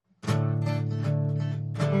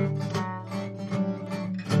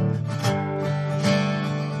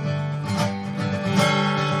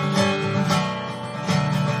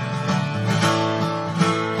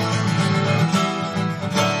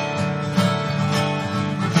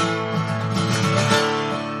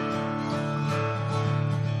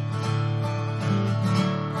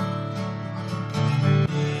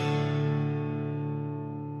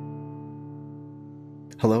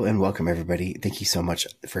welcome everybody. Thank you so much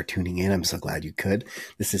for tuning in. I'm so glad you could.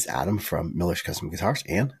 This is Adam from Miller's Custom Guitars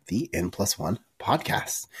and the N+1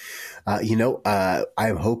 podcast.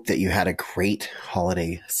 I hope that you had a great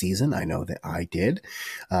holiday season. I know that I did.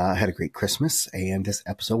 I had a great Christmas, and this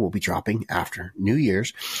episode will be dropping after New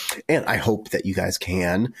Year's. And I hope that you guys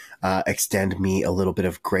can extend me a little bit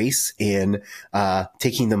of grace in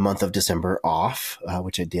taking the month of December off,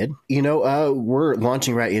 which I did. We're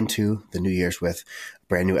launching right into the New Year's with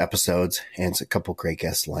brand new episodes and a couple great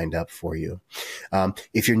guests lined up for you.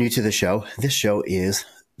 If you're new to the show, this show is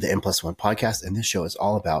the N+1 podcast, and this show is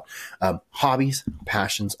all about hobbies,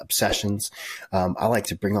 passions, obsessions. I like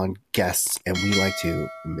to bring on guests, and we like to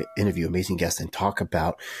interview amazing guests and talk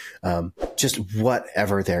about just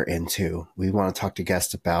whatever they're into. We want to talk to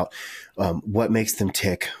guests about what makes them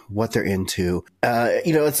tick, what they're into.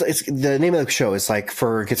 It's the name of the show is like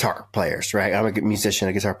for guitar players, right? I'm a musician,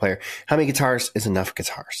 a guitar player. How many guitars is enough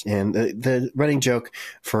guitars? And the running joke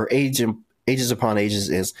for ages upon ages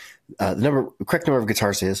is the correct number of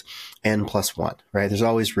guitars is N+1, right? There's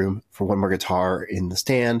always room for one more guitar in the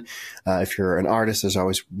stand. If you're an artist, there's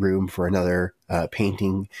always room for another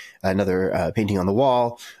painting on the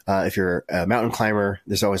wall. If you're a mountain climber,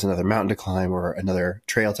 there's always another mountain to climb or another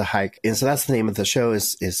trail to hike. And so that's the name of the show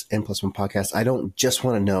is N+1 podcast. I don't just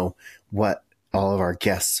want to know what all of our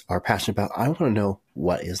guests are passionate about. I want to know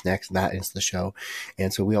what is next. That is the show.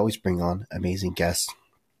 And so we always bring on amazing guests.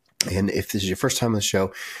 And if this is your first time on the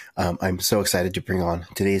show, I'm so excited to bring on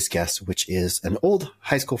today's guest, which is an old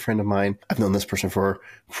high school friend of mine. I've known this person for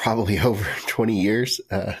probably over 20 years.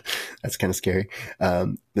 That's kind of scary.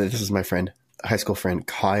 This is my high school friend,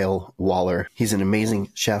 Kyle Waller. He's an amazing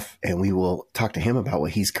chef, and we will talk to him about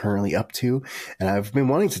what he's currently up to. And I've been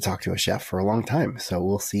wanting to talk to a chef for a long time. So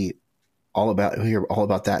we'll hear all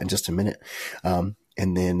about that in just a minute.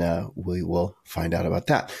 And then we will find out about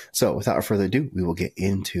that. So without further ado, we will get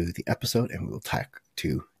into the episode and we will talk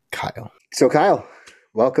to Kyle. So Kyle,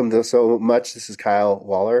 welcome so much. This is Kyle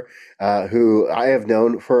Waller, who I have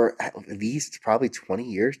known for at least probably 20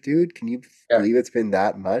 years, dude. Can you believe it's been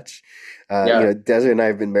that much? Desiree and I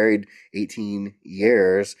have been married 18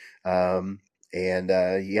 years. I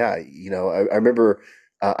remember,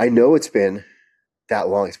 I know it's been that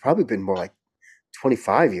long. It's probably been more like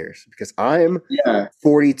 25 years because I'm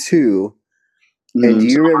 42. And do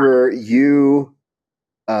you remember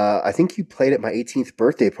I think you played at my 18th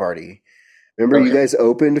birthday party. Remember you guys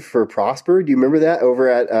opened for Prosper? Do you remember that over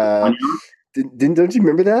at, don't you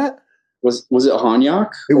remember that? Was it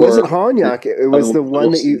Hanyak? It wasn't Hanyak. It was the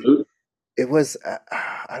one that it was,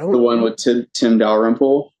 I don't know. The one with Tim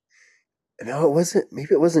Dalrymple? No, it wasn't. Maybe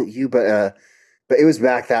it wasn't you, but it was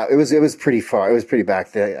back it was pretty far. It was pretty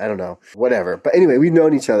back there. I don't know. Whatever. But anyway, we've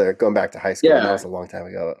known each other going back to high school. Yeah. That was a long time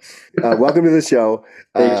ago. Welcome to the show.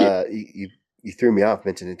 Thank you. You threw me off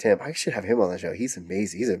mentioning Tim. I should have him on the show. He's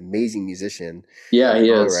amazing. He's an amazing musician. Yeah, he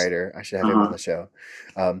is. Writer. I should have him on the show.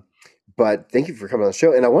 But thank you for coming on the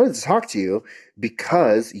show. And I wanted to talk to you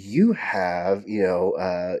because you have,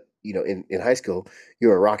 in high school, you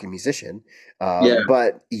were a rock musician,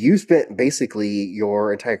 but you spent basically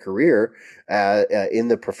your entire career in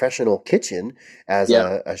the professional kitchen as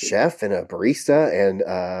a chef and a barista and,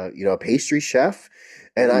 a pastry chef.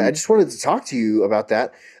 And I just wanted to talk to you about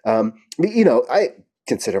that. I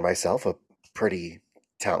consider myself a pretty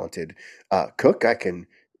talented cook. I can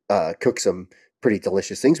cook some pretty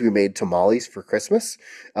delicious things. We made tamales for Christmas.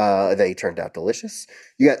 They turned out delicious.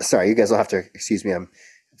 You guys will have to excuse me. I'm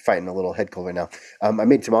fighting a little head cold right now. I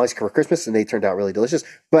made tamales for Christmas and they turned out really delicious.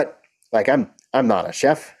 But like I'm not a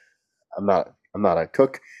chef. I'm not a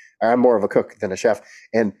cook. I'm more of a cook than a chef.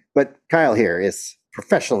 But Kyle here is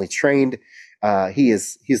professionally trained.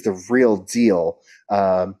 He's the real deal.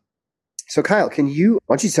 So Kyle, why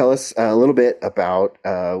don't you tell us a little bit about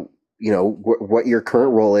what your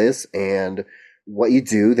current role is and what you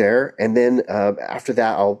do there, and then after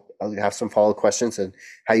that, I'll have some follow-up questions and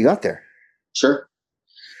how you got there. Sure.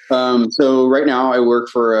 So right now I work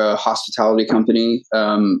for a hospitality company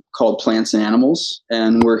called Plants and Animals,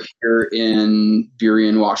 and we're here in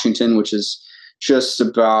Burien, Washington, which is just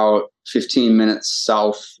about 15 minutes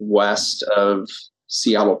southwest of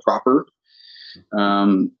Seattle proper.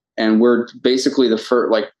 And we're basically the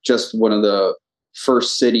first, just one of the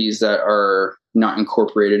first cities that are not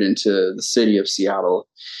incorporated into the city of Seattle.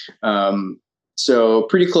 So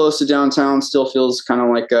pretty close to downtown, still feels kind of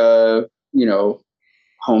like a,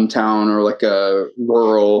 hometown or like a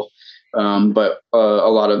rural, but a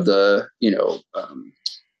lot of the,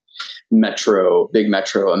 big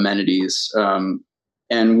metro amenities.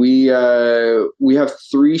 And we have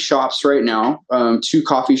 3 shops right now, 2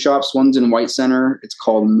 coffee shops. One's in White Center. It's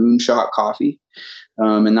called Moonshot Coffee,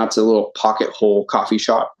 and that's a little pocket hole coffee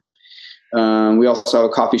shop. We also have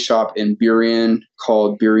a coffee shop in Burien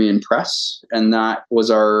called Burien Press, and that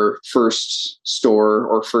was our first store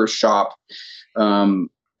or first shop.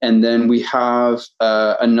 And then we have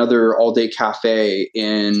another all-day cafe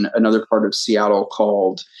in another part of Seattle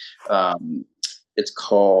called it's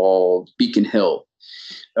called Beacon Hill,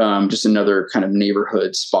 just another kind of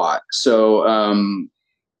neighborhood spot. So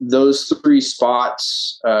those 3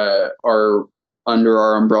 spots are under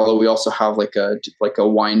our umbrella. We also have like a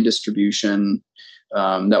wine distribution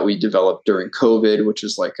that we developed during COVID, which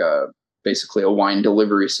is like basically a wine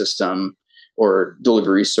delivery system or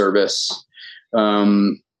delivery service.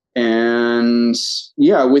 And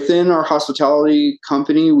yeah, within our hospitality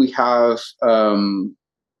company, we have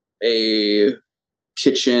a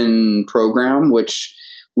kitchen program, which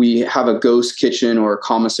we have a ghost kitchen or a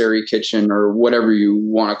commissary kitchen or whatever you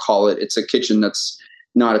want to call it. It's a kitchen that's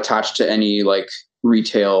not attached to any like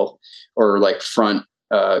retail or like front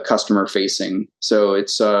customer facing. So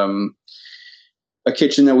it's a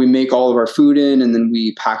kitchen that we make all of our food in, and then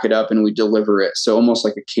we pack it up and we deliver it. So almost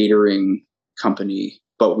like a catering company,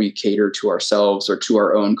 but we cater to ourselves or to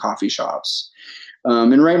our own coffee shops.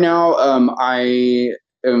 And right now,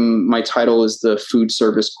 my title is the food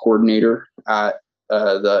service coordinator at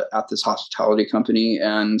this hospitality company.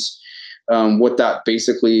 And what that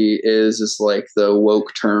basically is like the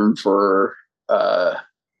woke term for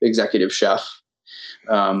executive chef.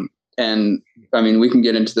 And I mean, we can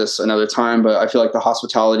get into this another time, but I feel like the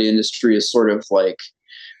hospitality industry is sort of like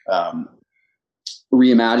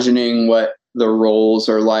reimagining what the roles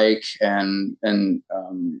are like and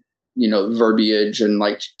verbiage and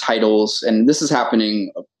like titles. And this is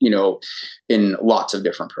happening, in lots of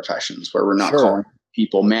different professions where we're not calling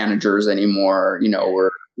people managers anymore.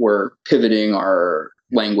 We're pivoting our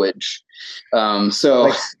language.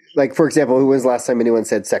 Like for example, who was the last time anyone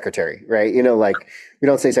said secretary, right? Like we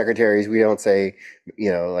don't say secretaries. We don't say,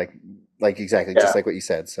 like exactly just like what you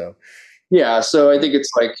said. So, yeah. So I think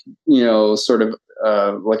it's like, sort of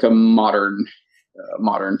like a modern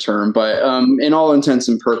term, but in all intents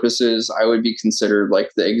and purposes, I would be considered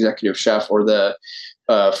like the executive chef or the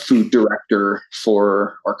food director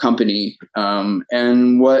for our company.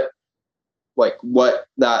 And what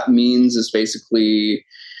that means is basically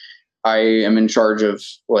I am in charge of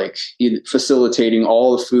like facilitating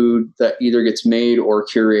all the food that either gets made or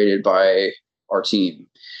curated by our team.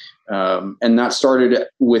 And that started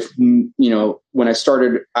with, when I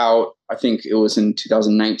started out, I think it was in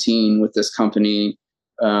 2019 with this company.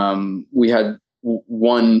 We had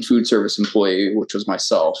one food service employee, which was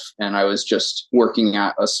myself. And I was just working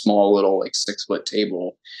at a small little like 6-foot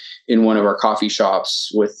table in one of our coffee shops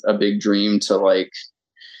with a big dream to like,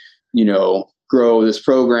 grow this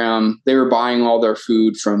program. They were buying all their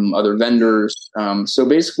food from other vendors. So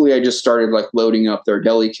basically I just started like loading up their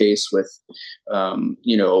deli case with,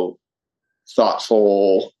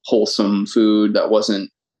 thoughtful, wholesome food that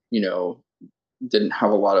wasn't, didn't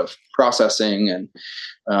have a lot of processing. And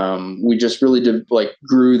we just really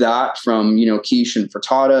grew that from, quiche and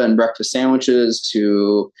frittata and breakfast sandwiches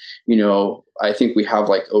to, I think we have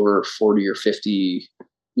like over 40 or 50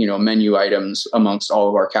 menu items amongst all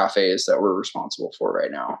of our cafes that we're responsible for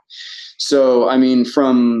right now. So, I mean,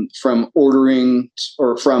 from ordering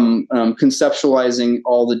or from conceptualizing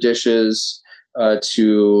all the dishes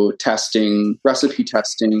to testing, recipe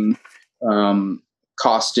testing,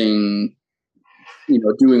 costing,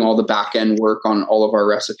 doing all the back end work on all of our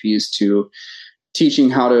recipes to teaching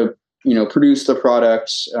how to, produce the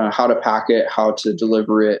product, how to pack it, how to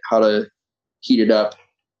deliver it, how to heat it up.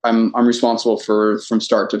 I'm responsible for from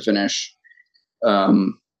start to finish,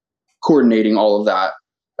 coordinating all of that,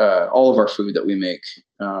 all of our food that we make.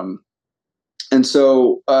 And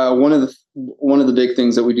so one of the big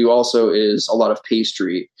things that we do also is a lot of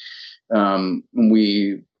pastry.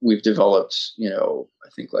 We've developed, I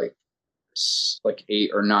think like 8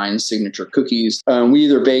 or 9 signature cookies. We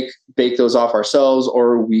either bake those off ourselves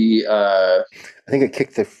or we. I think I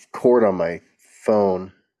kicked the cord on my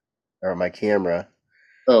phone or my camera.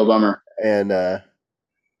 Oh, bummer. And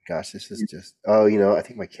gosh, this is just. Oh, I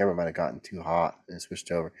think my camera might have gotten too hot and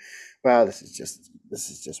switched over. Wow, this is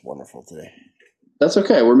just wonderful today. That's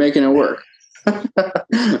okay. We're making it work. Go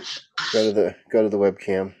to the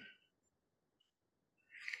webcam.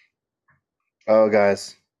 Oh,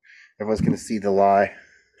 guys, everyone's gonna see the lie.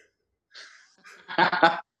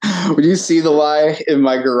 Would you see the lie in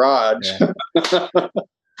my garage? Yeah.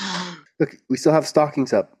 Look, we still have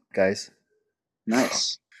stockings up, guys.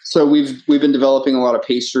 Nice. So we've been developing a lot of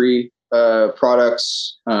pastry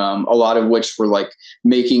products, a lot of which we're like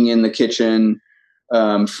making in the kitchen,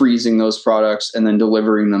 freezing those products, and then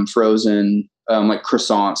delivering them frozen, like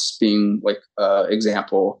croissants being like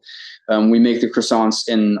example. We make the croissants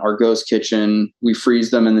in our ghost kitchen. We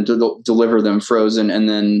freeze them and then deliver them frozen, and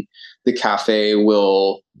then the cafe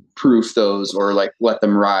will proof those or like let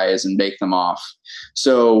them rise and bake them off.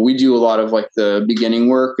 So we do a lot of like the beginning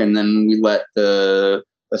work, and then we let the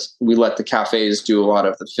cafes do a lot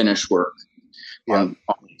of the finish work on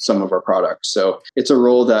some of our products. So it's a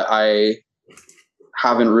role that I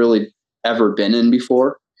haven't really ever been in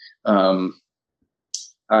before. I've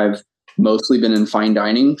mostly been in fine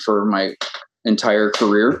dining for my entire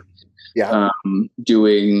career.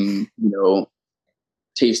 Doing,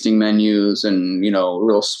 tasting menus and,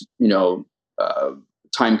 real,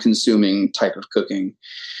 time consuming type of cooking.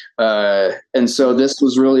 And so this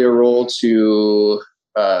was really a role to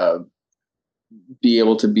be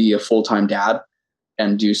able to be a full-time dad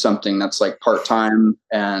and do something that's like part-time.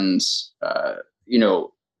 And,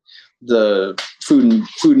 the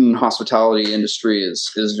food and hospitality industry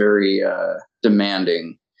is very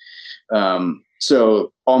demanding.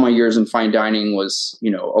 So all my years in fine dining was,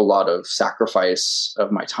 a lot of sacrifice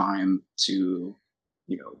of my time to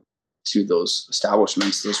those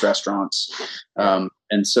establishments, those restaurants.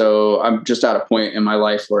 And so I'm just at a point in my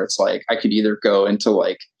life where it's like, I could either go into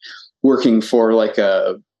like working for like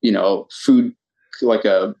a, food,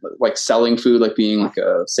 like selling food, like being like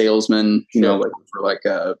a salesman, like for like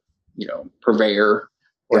a, purveyor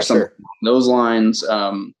or something along those lines,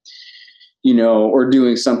 or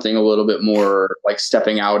doing something a little bit more like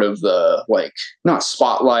stepping out of the, like, not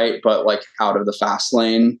spotlight, but like out of the fast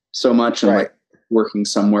lane so much and like working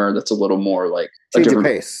somewhere that's a little more like change a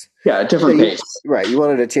pace. Yeah, a different pace. Right. You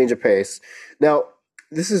wanted to change a pace. Now,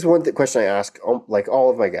 this is one question I ask like all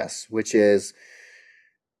of my guests, which is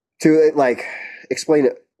to like explain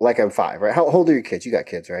it like I'm 5, right? How old are your kids? You got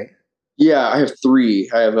kids, right? Yeah, I have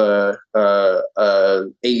 3. I have a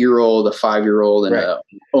 8-year-old, a 5-year-old, and a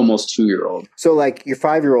almost 2-year-old. So, like your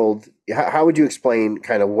 5-year-old, how would you explain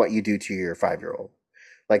kind of what you do to your 5-year-old?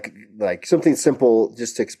 Like something simple,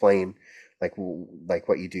 just to explain, like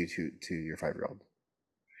what you do to your 5-year-old.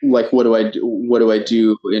 Like what do I do? What do I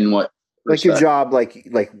do in what? Like your job,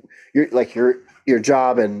 your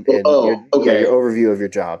job and your overview of your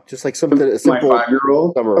job, just like something a simple. My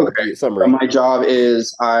 5-year-old summary. So my job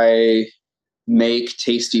is I make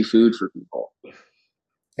tasty food for people.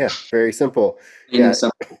 Yeah, very simple.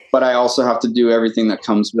 Simple. But I also have to do everything that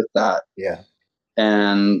comes with that. Yeah,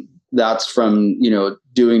 and that's from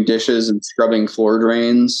doing dishes and scrubbing floor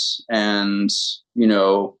drains and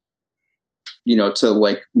to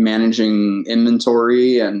like managing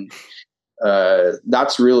inventory and.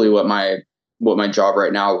 That's really what my job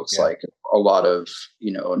right now looks like. A lot of,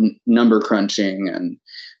 number crunching and,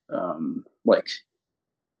 like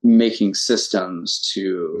making systems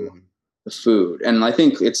to the food. And I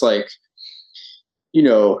think it's like,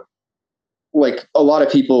 like a lot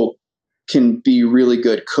of people can be really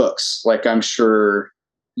good cooks. Like I'm sure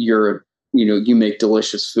you make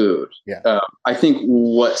delicious food. Yeah. I think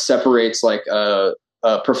what separates like a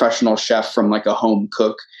professional chef from like a home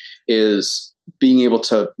cook is being able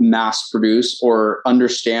to mass produce or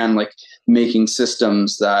understand like making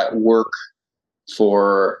systems that work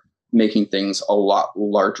for making things a lot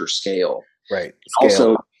larger scale. Right.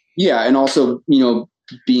 Scale. And also,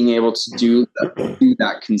 being able to do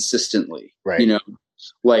that consistently. Right.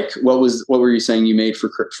 Like what were you saying you made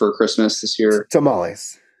for Christmas this year?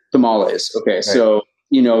 Tamales. Okay. Right. So,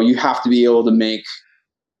 you have to be able to make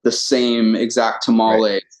the same exact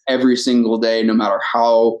tamale every single day, no matter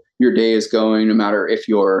how your day is going, no matter if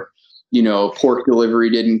your, pork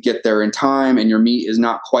delivery didn't get there in time and your meat is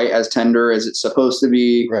not quite as tender as it's supposed to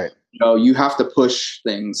be. Right. You have to push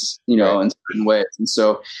things, in certain ways. And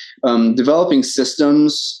so, developing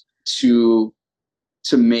systems to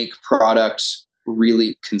make products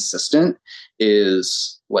really consistent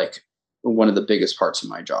is like one of the biggest parts of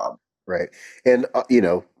my job. Right. And,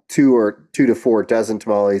 2 to 4 dozen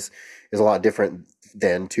tamales is a lot different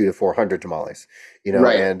than 200 to 400 tamales,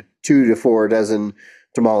 and 2 to 4 dozen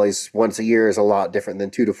tamales once a year is a lot different than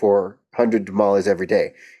 200 to 400 tamales every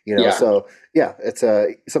day, So it's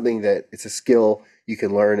something that it's a skill you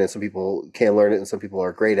can learn, and some people can learn it and some people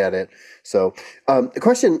are great at it. So, the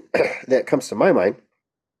question that comes to my mind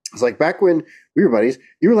is like back when we were buddies,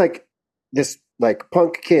 you were like this like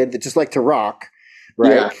punk kid that just liked to rock,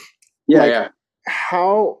 right? Yeah.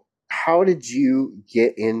 How did you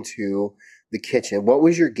get into the kitchen? What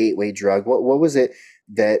was your gateway drug? What was it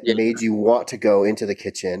that made you want to go into the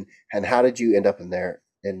kitchen, and how did you end up in there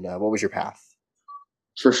And what was your path?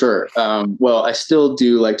 For sure. Well, I still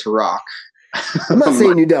do like to rock. I'm not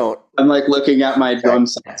saying you don't. I'm like looking at my drum Right.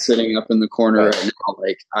 set sitting up in the corner Right. right now.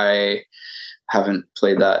 Like I haven't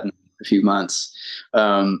played that in a few months.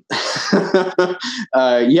 Yeah,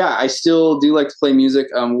 I still do like to play music.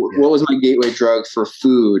 What was my gateway drug for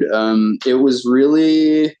food? It was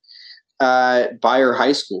really at Bayer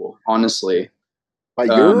High School, honestly. By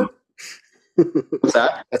your? What's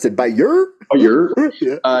that? I said by your? Bayer?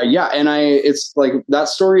 Yeah. Yeah, and it's like that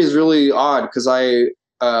story is really odd because I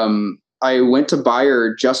went to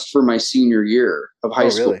Bayer just for my senior year of high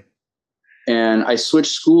school. Really? And I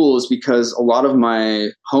switched schools because a lot of my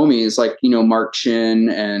homies, like, Mark Chin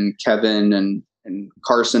and Kevin and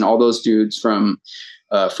Carson, all those dudes from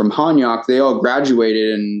Hanyak, they all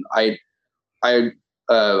graduated. And I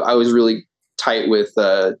was really tight with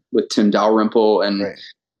Tim Dalrymple. And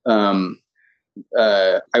Right.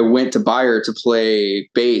 I went to Bayer to play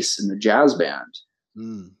bass in the jazz band.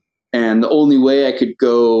 Mm. And the only way I could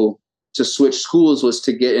go to switch schools was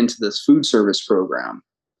to get into this food service program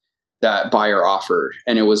that Bayer offered.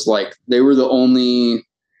 And it was like, they were the only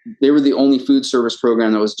food service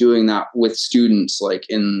program that was doing that with students, like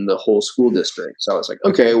in the whole school district. So I was like,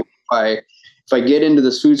 okay, if I get into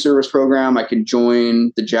this food service program, I can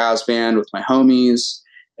join the jazz band with my homies.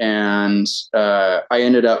 And I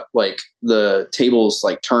ended up like the tables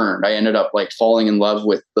like turned. I ended up like falling in love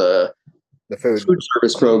with the food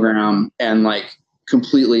service program and like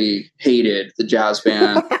completely hated the jazz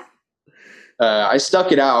band. I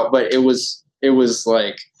stuck it out, but it was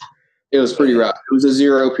like, it was pretty rough. It was a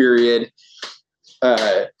 0 period. You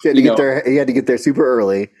had to get there super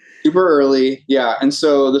early. Yeah. And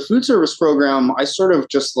so the food service program, I sort of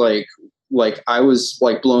just like I was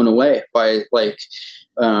like blown away by like,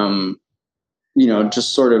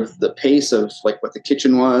 just sort of the pace of like what the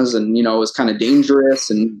kitchen was. And, it was kind of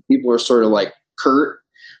dangerous and people were sort of like curt,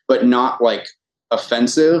 but not like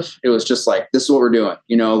offensive. It was just like, this is what we're doing,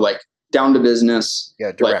 like down to business.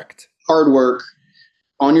 Yeah. Direct. Like, hard work,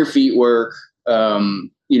 on your feet work,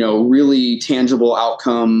 really tangible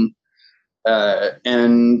outcome.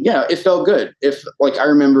 And yeah, it felt good. If like, I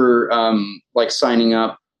remember, like signing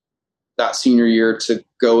up that senior year to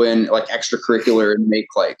go in like extracurricular and make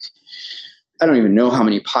like, I don't even know how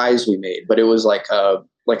many pies we made, but it was like a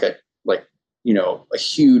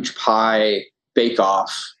huge pie bake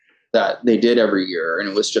off that they did every year. And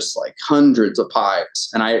it was just like hundreds of pies.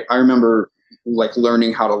 And I remember like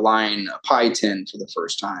learning how to line a pie tin for the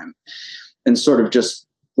first time and sort of just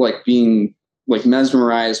like being like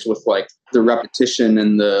mesmerized with like the repetition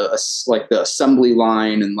and the assembly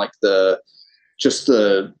line and like the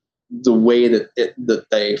way that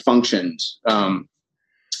they functioned.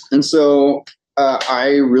 And so I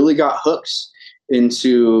really got hooked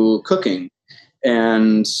into cooking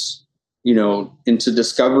and, into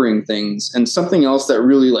discovering things. And something else that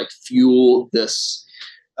really like fueled this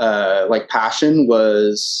like passion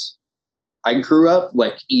was I grew up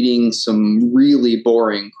like eating some really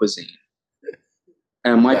boring cuisine.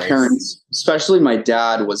 And my parents, especially my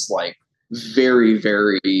dad, was like very,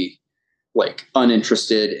 very like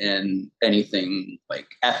uninterested in anything like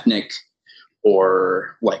ethnic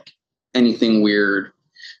or like anything weird.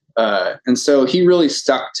 And so he really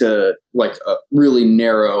stuck to like a really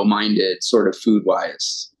narrow minded sort of food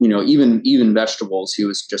wise, even vegetables. He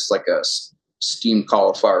was just like a steamed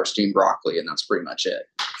cauliflower, steamed broccoli, and that's pretty much it.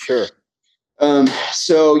 Sure.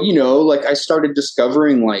 So, like I started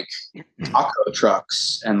discovering like taco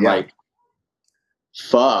trucks and like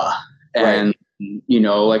pho and,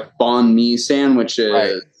 like banh mi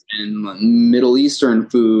sandwiches and Middle Eastern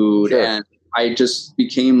food. Sure. And I just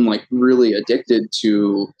became like really addicted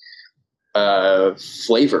to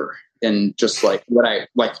flavor and just like what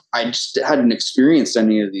I just hadn't experienced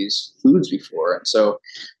any of these foods before. And so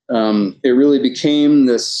it really became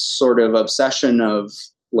this sort of obsession of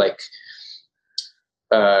like,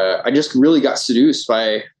 I just really got seduced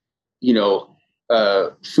by,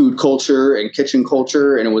 food culture and kitchen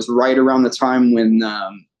culture. And it was right around the time when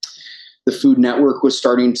the Food Network was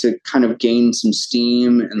starting to kind of gain some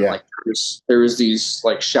steam. And like there was these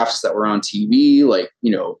like chefs that were on TV, like,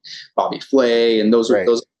 Bobby Flay and those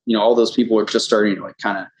all those people were just starting to like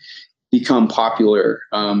kind of become popular.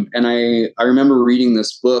 And I remember reading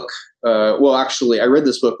this book. Well, actually, I read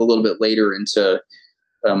this book a little bit later into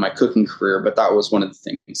my cooking career, but that was one of the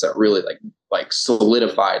things that really like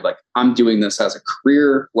solidified, like I'm doing this as a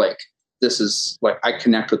career. Like this is like, I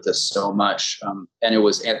connect with this so much. And it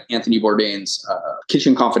was Anthony Bourdain's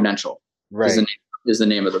Kitchen Confidential is the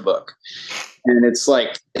name of the book. And it's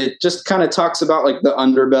like, it just kind of talks about like the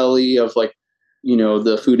underbelly of like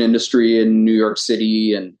the food industry in New York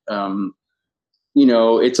City. And,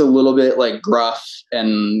 it's a little bit like gruff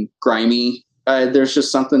and grimy. There's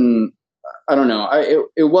just something, I don't know.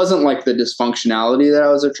 It wasn't like the dysfunctionality that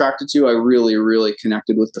I was attracted to. I really, really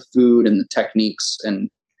connected with the food and the techniques and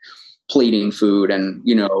plating food and,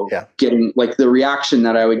 Yeah. getting like the reaction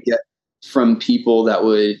that I would get from people that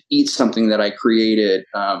would eat something that I created,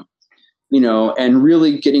 and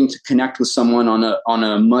really getting to connect with someone on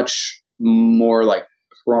a much more like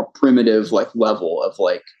primitive like level of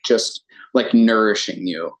like just like nourishing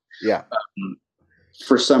you. Yeah.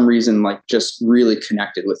 For some reason, like just really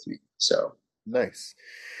connected with me. So Nice.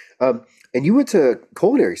 And you went to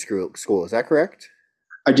culinary school, is that correct?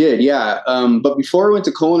 I did, yeah. But before I went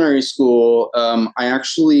to culinary school,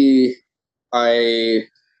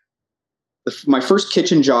 my first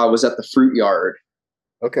kitchen job was at the fruit yard.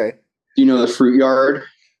 Okay. Do you know the fruit yard?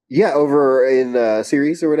 Yeah, over in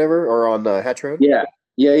Ceres or whatever, or on Hatch Road. Yeah,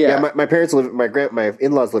 yeah, Yeah, yeah. my parents live. My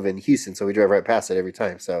in-laws live in Houston, so we drive right past it every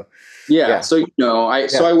time. So Yeah. yeah, So I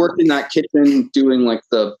yeah, worked in that kitchen doing like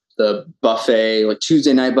the buffet, like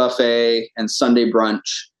Tuesday night buffet and Sunday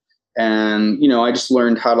brunch, and I just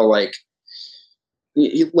learned how to like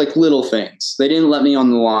little things. They didn't let me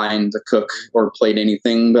on the line to cook or plate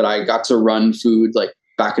anything, but I got to run food like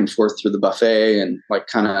back and forth through the buffet and like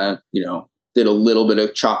kind of, did a little bit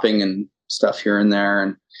of chopping and stuff here and there.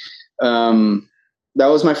 And that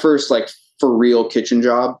was my first like for real kitchen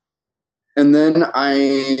job. And then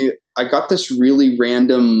I got this really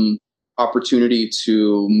random opportunity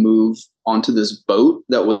to move onto this boat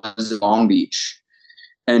that was in Long Beach.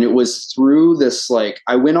 And it was through this like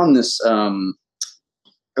I went on this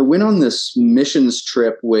missions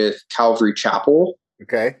trip with Calvary Chapel,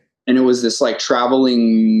 okay, and it was this like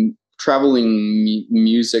traveling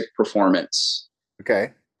music performance.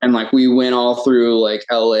 okay, And like we went all through like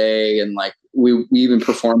LA, and like we even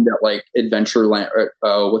performed at like Adventureland,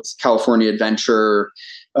 what's California Adventure.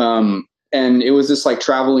 And it was this like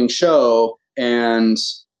traveling show, and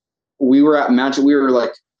we were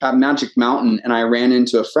like at Magic Mountain, and I ran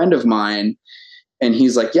into a friend of mine, and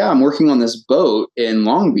he's like, yeah, I'm working on this boat in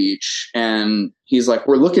Long Beach. And he's like,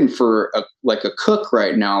 we're looking for a cook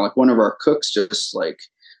right now. Like one of our cooks just like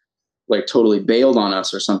totally bailed on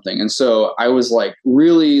us or something. And so I was like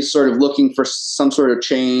really sort of looking for some sort of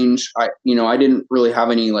change. I didn't really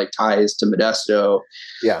have any like ties to Modesto.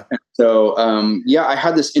 yeah, And so, I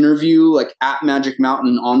had this interview like at Magic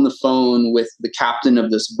Mountain on the phone with the captain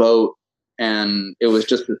of this boat. And it was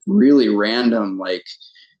just this really random, like,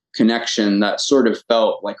 connection that sort of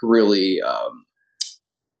felt like really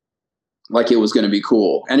like it was going to be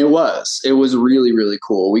cool. And it was really, really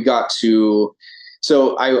cool.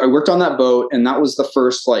 So I worked on that boat, and that was the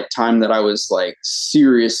first like time that I was like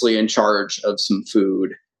seriously in charge of some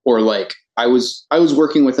food, or like I was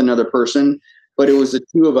working with another person, but it was the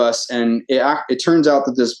two of us. And it turns out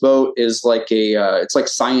that this boat is like it's like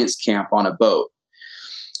science camp on a boat.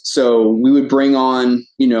 So we would bring on,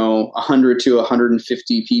 100 to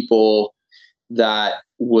 150 people that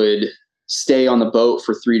would stay on the boat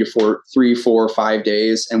for 3, 4, 5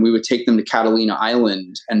 days. And we would take them to Catalina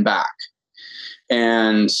Island and back.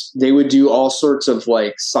 And they would do all sorts of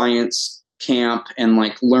like science camp and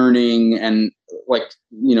like learning and like,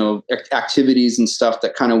 activities and stuff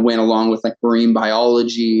that kind of went along with like marine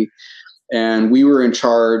biology. And we were in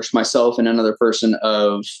charge, myself and another person,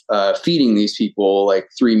 of feeding these people like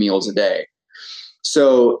 3 meals a day.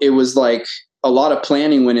 So it was like a lot of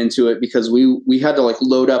planning went into it, because we had to like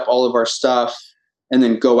load up all of our stuff and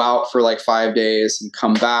then go out for like 5 days and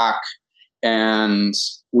come back. And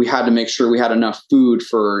we had to make sure we had enough food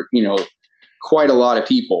for, quite a lot of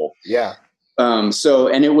people. yeah, And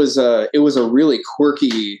it was a really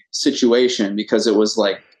quirky situation, because it was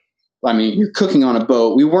like, I mean, you're cooking on a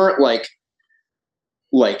boat. We weren't like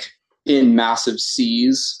in massive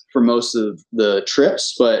seas for most of the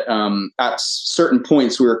trips, but at certain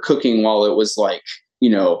points we were cooking while it was like, we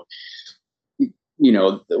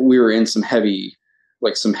were in some heavy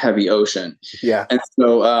ocean. yeah, And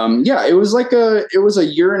so it was a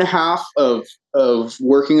year and a half of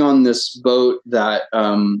working on this boat that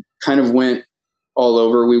kind of went all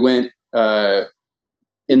over. We went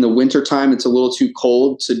in the wintertime. It's a little too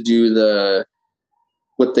cold to do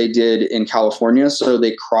what they did in California. So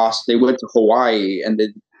they went to Hawaii, and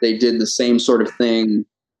they did the same sort of thing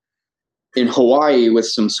in Hawaii with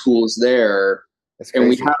some schools there. that's And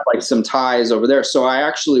we crazy. had like some ties over there. So I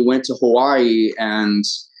actually went to Hawaii, and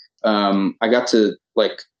I got to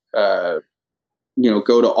like, go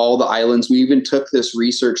to all the islands. We even took this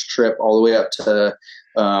research trip all the way up to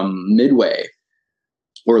Midway.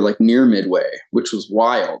 or like near Midway, which was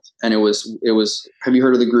wild. And it was, have you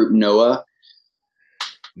heard of the group NOAA?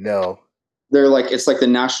 No. They're like, it's like the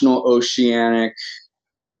National Oceanic,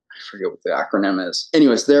 I forget what the acronym is.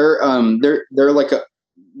 Anyways, they're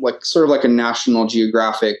like sort of like a National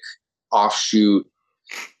Geographic offshoot.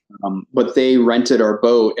 But they rented our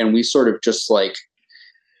boat and we sort of just like,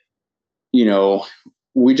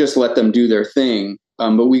 we just let them do their thing.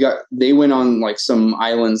 But they went on like some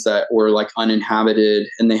islands that were like uninhabited,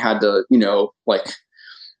 and they had to, like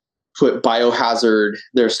put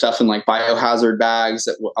their stuff in like biohazard bags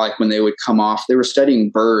that like when they would come off, they were studying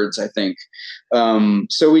birds, I think.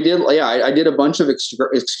 So we did, I did a bunch of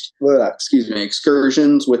excursions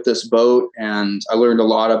with this boat, and I learned a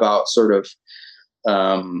lot about sort of,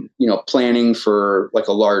 planning for like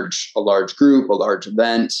a large group, a large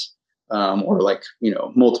event, or like,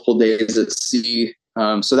 multiple days at sea.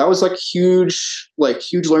 So that was like huge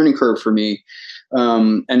learning curve for me.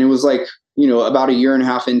 And it was like, about a year and a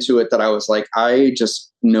half into it that I was like, I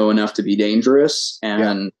just know enough to be dangerous,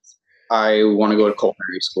 and I want to go to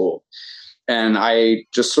culinary school. And I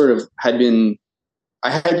just sort of had been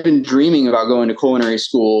dreaming about going to culinary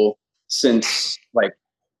school since like,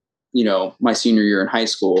 my senior year in high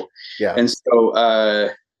school. Yeah. And so,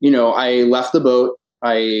 I left the boat.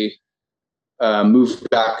 I moved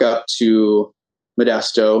back up to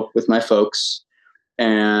Modesto with my folks,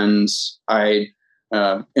 and I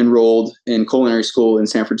enrolled in culinary school in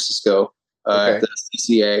San Francisco at the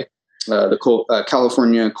CCA, the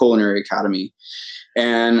California Culinary Academy.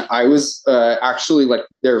 And I was actually like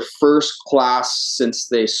their first class since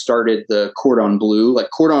they started the Cordon Bleu. Like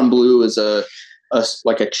Cordon Bleu is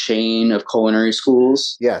like a chain of culinary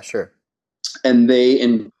schools. Yeah, sure. And they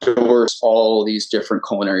endorse all these different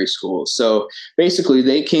culinary schools. So basically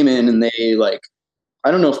they came in and they like,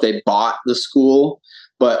 I don't know if they bought the school,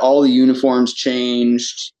 but all the uniforms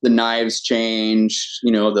changed, the knives changed,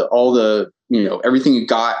 everything you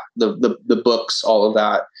got, the books, all of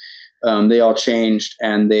that. They all changed,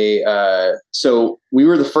 and so we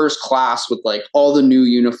were the first class with like all the new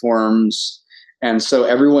uniforms. And so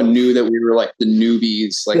everyone knew that we were like the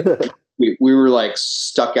newbies, like we were like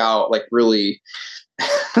stuck out, like really,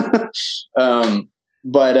 it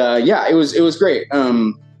was great.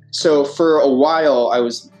 So for a while I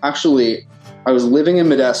was living in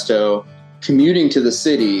Modesto, commuting to the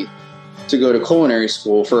city to go to culinary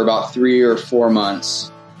school for about 3 or 4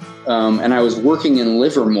 months. And I was working in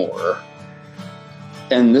Livermore,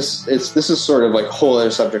 and this is sort of like a whole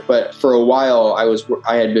other subject, but for a while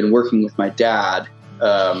I had been working with my dad,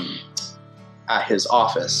 at his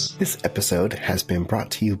office. This episode has been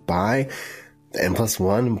brought to you by the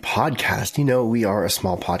N+1 podcast. We are a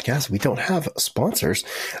small podcast. We don't have sponsors,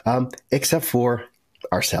 except for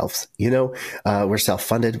ourselves. We're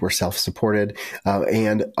self-funded, we're self-supported.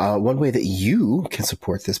 And one way that you can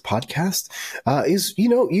support this podcast is,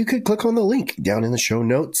 you could click on the link down in the show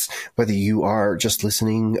notes, whether you are just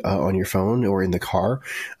listening on your phone or in the car.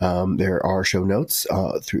 There are show notes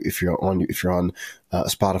if you're on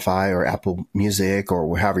Spotify or Apple Music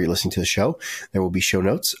or however you're listening to the show. There will be show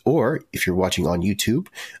notes. Or if you're watching on YouTube,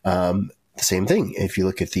 the same thing. If you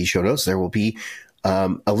look at the show notes, there will be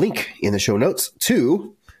a link in the show notes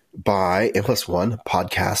to buy N+1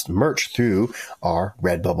 podcast merch through our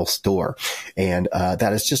Redbubble store. And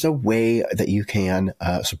that is just a way that you can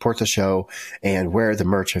support the show and wear the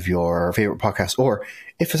merch of your favorite podcast. Or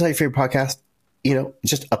if it's not your favorite podcast,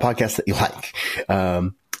 just a podcast that you like.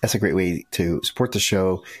 That's a great way to support the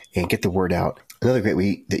show and get the word out. Another great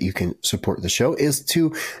way that you can support the show is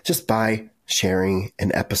to just by sharing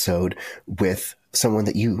an episode with someone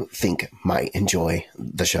that you think might enjoy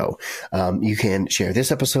the show. You can share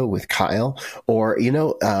this episode with Kyle, or,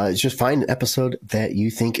 just find an episode that you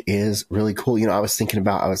think is really cool. I was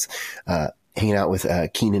hanging out with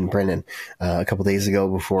Keenan Brennan a couple days ago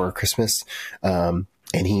before Christmas. And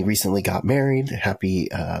he recently got married. Happy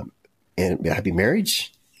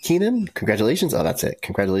marriage, Keenan. Congratulations. Oh, that's it.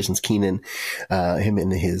 Congratulations, Keenan. Him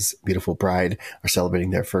and his beautiful bride are celebrating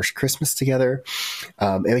their first Christmas together.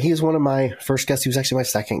 And he was one of my first guests. He was actually my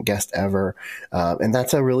second guest ever. And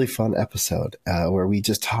that's a really fun episode where we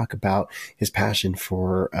just talk about his passion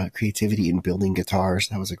for creativity and building guitars.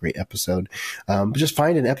 That was a great episode. But just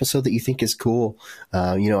find an episode that you think is cool.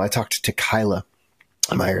 I talked to Kyla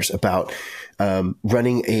Myers about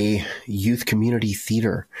running a youth community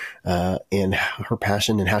theater and her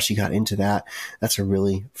passion and how she got into that. That's a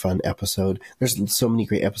really fun episode. There's so many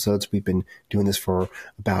great episodes. We've been doing this for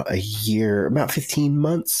about a year, about 15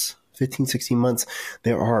 months 15, 16 months,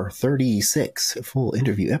 there are 36 full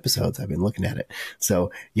interview episodes. I've been looking at it.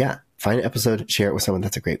 So yeah, find an episode, share it with someone.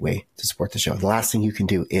 That's a great way to support the show. The last thing you can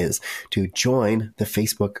do is to join the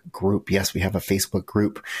Facebook group. Yes, we have a Facebook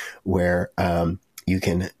group where you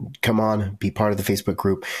can come on, be part of the Facebook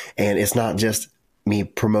group. And it's not just me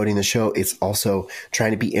promoting the show. It's also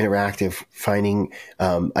trying to be interactive, finding,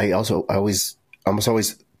 I almost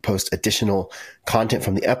always post additional content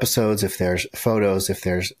from the episodes. If there's photos, if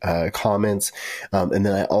there's comments. And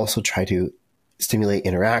then I also try to stimulate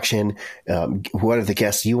interaction. What are the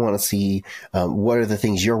guests you want to see? What are the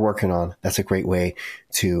things you're working on? That's a great way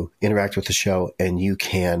to interact with the show, and you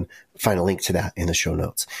can find a link to that in the show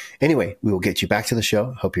notes. Anyway, we will get you back to the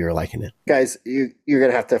show. Hope you're liking it. Guys, you're going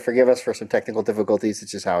to have to forgive us for some technical difficulties.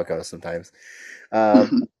 It's just how it goes sometimes.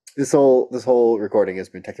 This whole recording has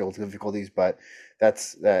been technical difficulties, but that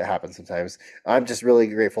happens sometimes. I'm just really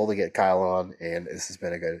grateful to get Kyle on, and this has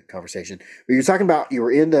been a good conversation. But you're talking about you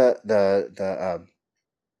were in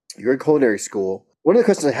you're in culinary school. One of the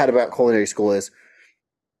questions I had about culinary school is,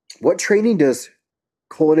 what training does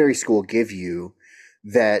culinary school give you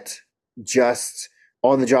that just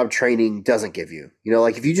on-the-job training doesn't give you? You know,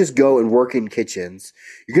 like if you just go and work in kitchens,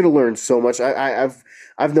 you're going to learn so much.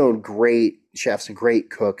 I've known great chefs and great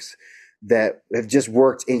cooks that have just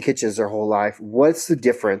worked in kitchens their whole life. What's the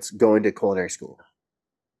difference going to culinary school?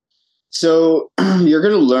 So you're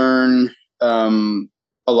going to learn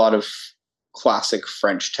a lot of classic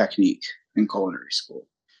French technique in culinary school.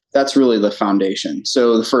 That's really the foundation.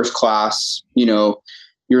 So the first class, you're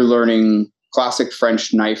learning classic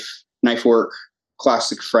French knife work,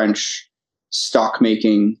 classic French stock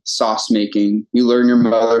making, sauce making. You learn your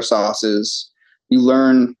mother sauces. You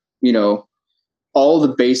learn, all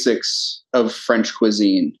the basics of French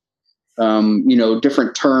cuisine.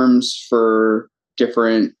 Different terms for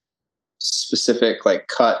different specific like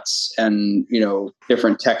cuts and,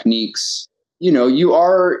 different techniques. You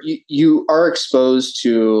are exposed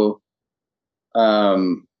to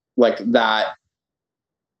like that,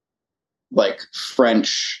 like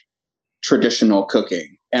French traditional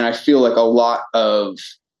cooking. And I feel like a lot of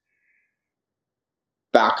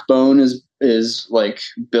backbone is like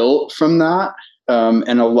built from that.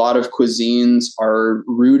 And a lot of cuisines are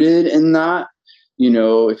rooted in that.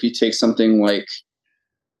 If you take something like,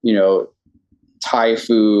 Thai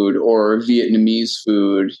food or Vietnamese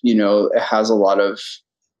food, it has a lot of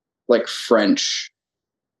like French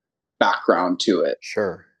background to it.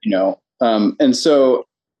 Sure. And so,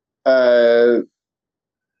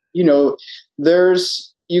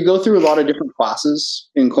 you go through a lot of different classes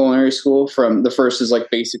in culinary school. From the first is like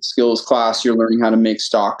basic skills class. You're learning how to make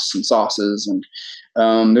stocks and sauces.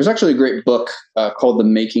 And there's actually a great book called The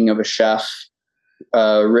Making of a Chef,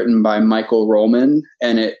 written by Michael Roman.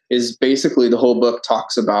 And it is basically, the whole book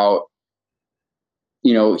talks about,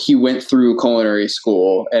 he went through culinary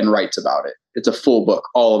school and writes about it. It's a full book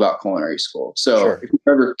all about culinary school. So Sure. If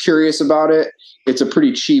you're ever curious about it, it's a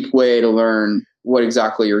pretty cheap way to learn what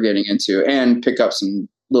exactly you're getting into and pick up some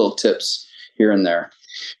little tips here and there.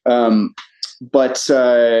 But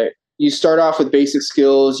you start off with basic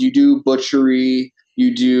skills. You do butchery.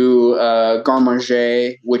 You do garde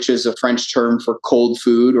manger, which is a French term for cold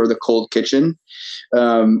food or the cold kitchen.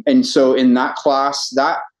 And so in that class,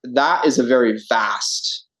 that is a very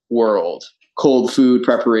vast world. Cold food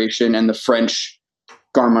preparation and the French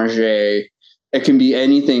garde manger. It can be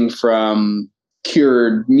anything from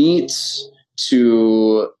cured meats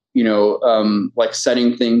to, like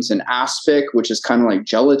setting things in aspic, which is kind of like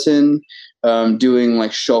gelatin, doing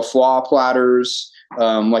like chaud-froid platters,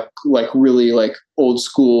 like really like old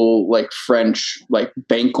school, like French, like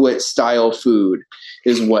banquet style food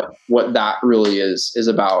is what that really is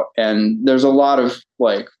about. And there's a lot of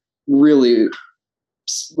like really,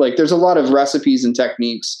 like there's a lot of recipes and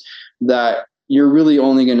techniques that you're really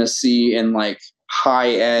only going to see in like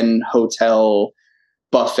high-end hotel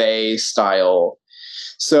buffet style.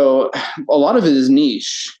 So a lot of it is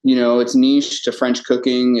niche, it's niche to French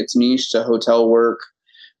cooking. It's niche to hotel work.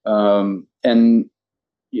 And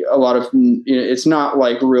a lot of, it's not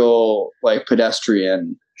like real, like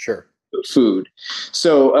pedestrian Sure. food.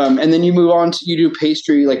 So, and then you move on to, you do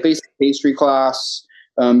pastry, like basic pastry class.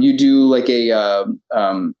 You do like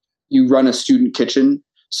you run a student kitchen.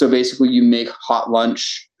 So basically you make hot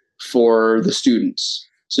lunch for the students.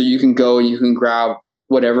 So you can go and you can grab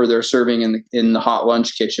whatever they're serving in the hot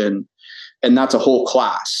lunch kitchen. And that's a whole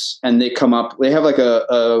class. And they have like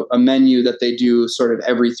a menu that they do sort of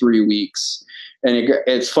every 3 weeks. And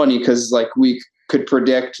it's funny because like we could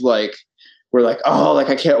predict, like, we're like, oh, like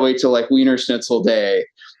I can't wait till like Wiener Schnitzel day.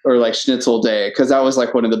 or like schnitzel day, because that was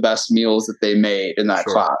like one of the best meals that they made in that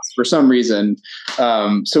class for some reason.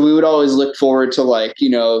 So we would always look forward to like,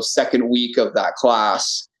 second week of that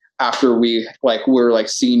class after we're like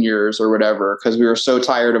seniors or whatever, because we were so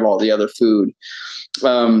tired of all the other food.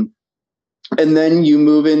 And then you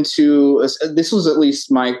move into, this was at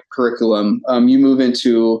least my curriculum. You move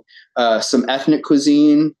into some ethnic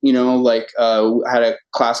cuisine, I had a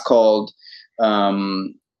class called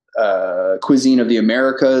Cuisine of the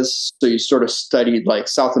Americas. So you sort of studied like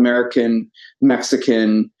South American,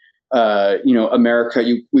 Mexican, America.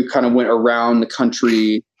 We kind of went around the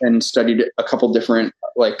country and studied a couple different,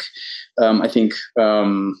 I think,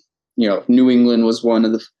 New England was one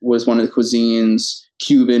of the cuisines.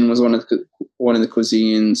 Cuban was one of the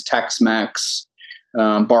cuisines. Tex-Mex,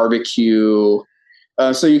 barbecue.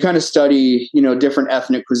 So you kind of study, different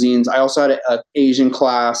ethnic cuisines. I also had an Asian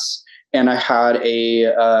class, and I had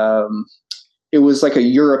it was like a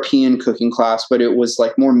European cooking class, but it was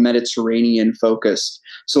like more Mediterranean focused.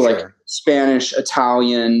 So like Spanish,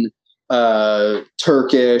 Italian,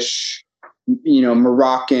 Turkish,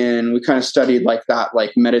 Moroccan. We kind of studied like that,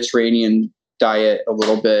 like Mediterranean diet a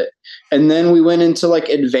little bit. And then we went into like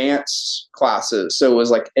advanced classes. So it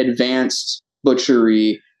was like advanced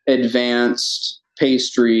butchery, advanced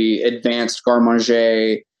pastry, advanced garde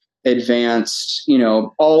manger, advanced,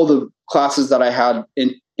 all the classes that I had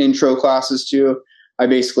in intro classes to, I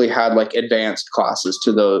basically had like advanced classes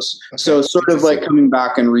to those. Okay. So sort of like coming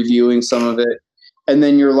back and reviewing some of it. And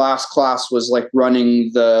then your last class was like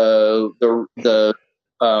running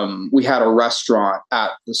we had a restaurant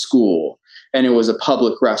at the school, and it was a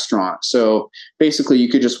public restaurant. So basically you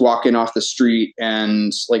could just walk in off the street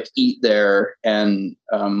and like eat there. And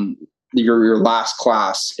your last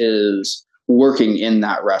class is working in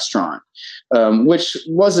that restaurant, which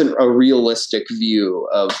wasn't a realistic view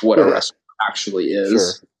of what a restaurant actually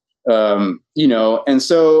is. And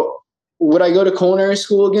so would I go to culinary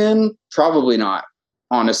school again? Probably not,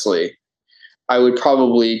 honestly. I would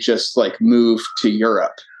probably just like move to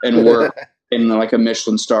Europe and work in like a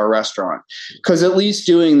Michelin star restaurant. Cause at least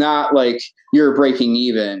doing that, like you're breaking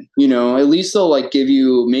even, at least they'll like give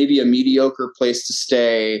you maybe a mediocre place to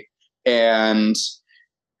stay and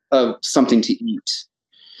something to eat.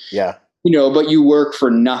 Yeah. But you work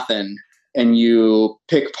for nothing, and you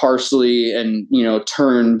pick parsley and,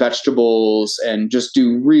 turn vegetables and just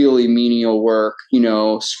do really menial work,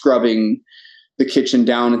 scrubbing the kitchen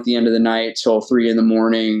down at the end of the night till 3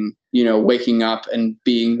 a.m, waking up and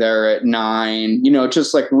being there at 9,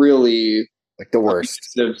 just like really like the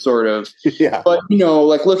worst sort of. Yeah. But,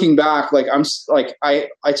 like looking back, like I'm like, I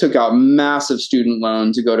took out massive student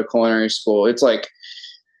loan to go to culinary school. It's like,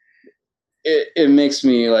 it makes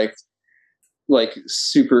me like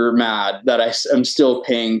super mad that I'm still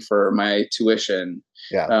paying for my tuition.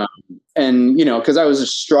 Yeah. And, cause I was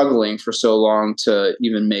just struggling for so long to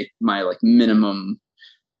even make my like minimum,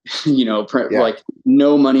 like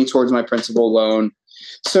no money towards my principal loan.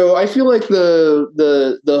 So I feel like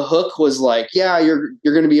the hook was like, yeah, you're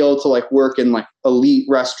going to be able to like work in like elite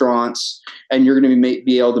restaurants, and you're going to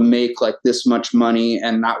be able to make like this much money.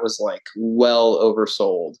 And that was like well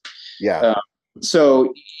oversold. Yeah.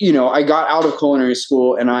 So, I got out of culinary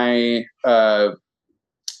school, and I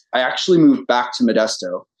actually moved back to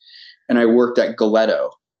Modesto, and I worked at Galetto.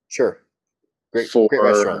 Sure. Great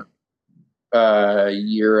restaurant. A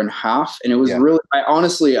year and a half. And it was really,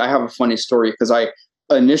 I have a funny story, because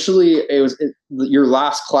your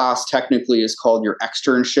last class technically is called your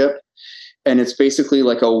externship. And it's basically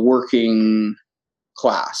like a working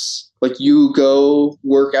class. Like you go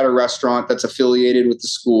work at a restaurant that's affiliated with the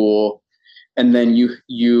school, and then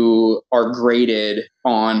you are graded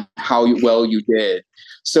on how well you did.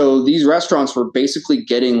 So these restaurants were basically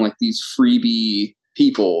getting like these freebie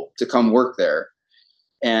people to come work there,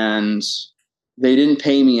 and they didn't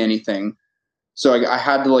pay me anything. So I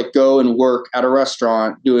had to like go and work at a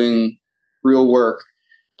restaurant doing real work,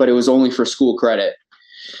 but it was only for school credit.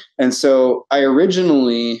 And so I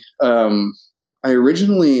originally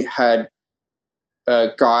had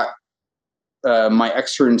got my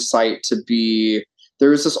extern site to be, there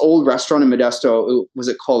was this old restaurant in Modesto. Was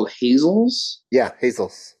it called Hazel's? Yeah,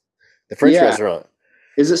 Hazel's, the French restaurant.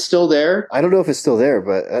 Is it still there? I don't know if it's still there,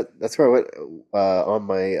 but that's where I went on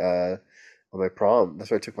my prom. That's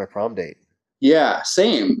where I took my prom date. Yeah,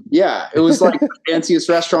 same. Yeah, it was like the fanciest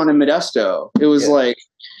restaurant in Modesto. It was like,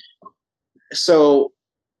 so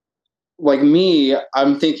like me,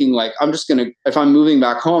 I'm thinking like, if I'm moving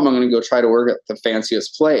back home, I'm going to go try to work at the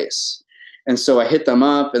fanciest place. And so I hit them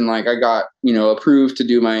up, and like I got, approved to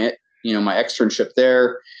do my, my externship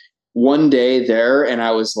there. One day there, and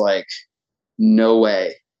I was like, no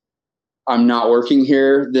way. I'm not working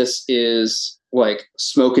here. This is like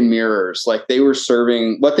smoke and mirrors. Like they were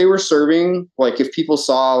serving what they were serving. Like if people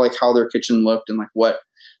saw like how their kitchen looked and like what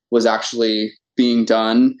was actually being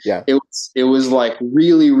done, Yeah. it was like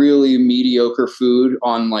really, really mediocre food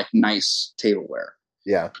on like nice tableware.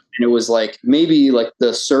 Yeah. And it was like maybe like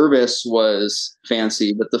the service was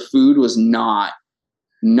fancy, but the food was not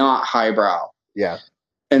highbrow. Yeah.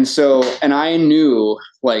 And so, and I knew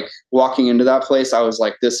like walking into that place, I was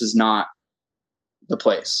like, this is not the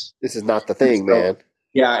place. This is not the thing, man.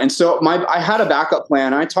 Yeah. And so I had a backup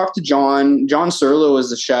plan. I talked to John Serlo was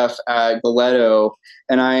the chef at Galeto,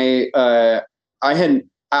 and I had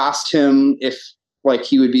asked him if like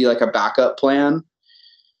he would be like a backup plan.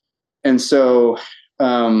 And so,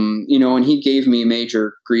 and he gave me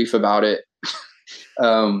major grief about it.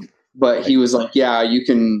 But he was like, yeah, you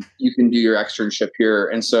can do your externship here.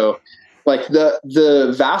 And so like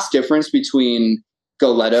the vast difference between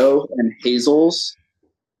Galeto and Hazel's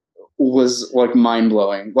was like mind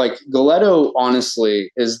blowing. Like Galeto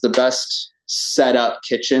honestly is the best set up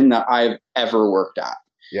kitchen that I've ever worked at.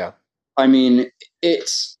 Yeah. I mean,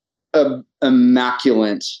 it's a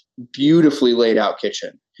immaculate, beautifully laid out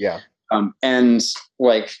kitchen. Yeah. And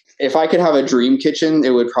like, if I could have a dream kitchen, it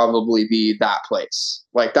would probably be that place.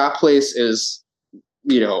 Like that place is,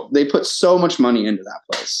 they put so much money into that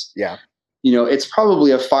place. Yeah. It's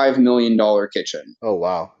probably a $5 million kitchen. Oh,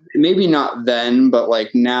 wow. Maybe not then, but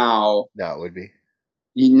like now. Now it would be.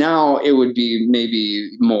 Now it would be maybe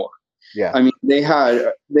more. Yeah. I mean, they had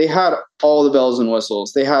all the bells and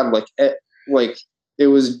whistles. They had it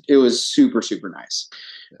was super, super nice.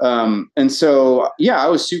 And so, yeah, I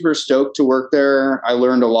was super stoked to work there. I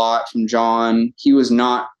learned a lot from John. He was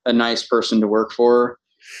not a nice person to work for.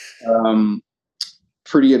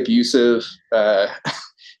 Pretty abusive,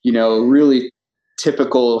 really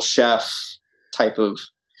typical chef type of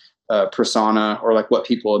persona, or like what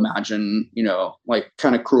people imagine, like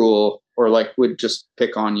kind of cruel, or like would just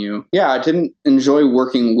pick on you. Yeah, I didn't enjoy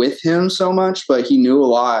working with him so much, but he knew a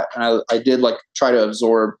lot. And I did like try to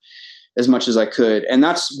absorb as much as I could. And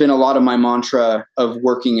that's been a lot of my mantra of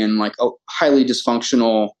working in like highly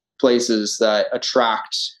dysfunctional places that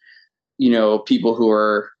attract, people who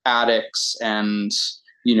are addicts and,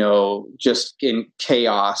 just in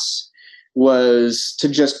chaos, was to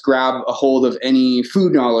just grab a hold of any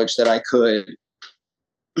food knowledge that I could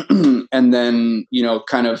and then,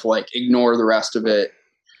 kind of like ignore the rest of it.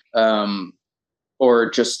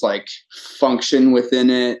 Or just like function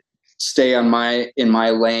within it, stay in my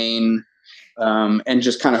lane, and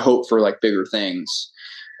just kind of hope for like bigger things.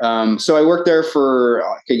 So I worked there for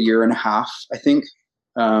like a year and a half, I think.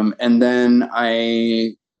 And then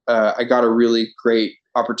I got a really great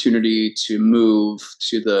opportunity to move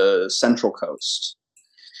to the Central Coast.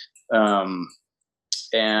 And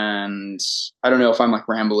I don't know if I'm like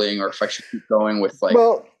rambling or if I should keep going with like.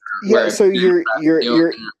 Well, yeah. So your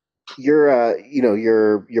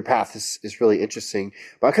path is really interesting,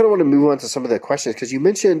 but I kind of want to move on to some of the questions, because you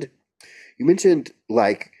mentioned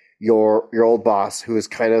like your old boss, who is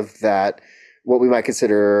kind of that, what we might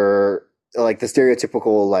consider like the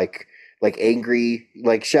stereotypical like angry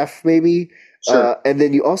like chef maybe. Sure. And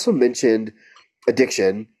then you also mentioned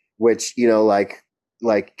addiction, which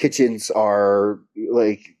like kitchens are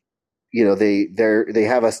like, they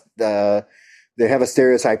have a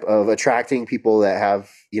stereotype of attracting people that have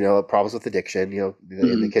problems with addiction,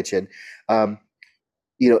 in the kitchen.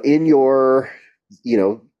 In your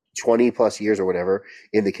 20 plus years or whatever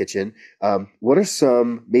in the kitchen, what are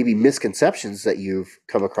some maybe misconceptions that you've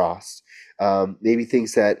come across? Maybe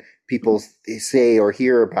things that people say or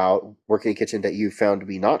hear about working in a kitchen that you found to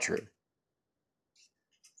be not true.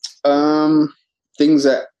 Things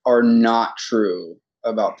that are not true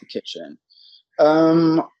about the kitchen.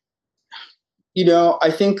 I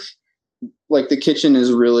think like the kitchen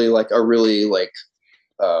is really like a really like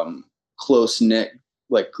close knit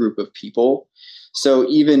like group of people. So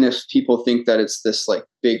even if people think that it's this like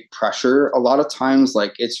big pressure, a lot of times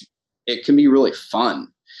like it can be really fun,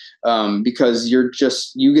 because you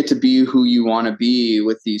get to be who you want to be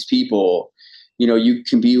with these people. You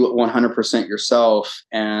can be 100% yourself,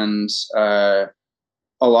 and a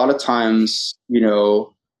lot of times,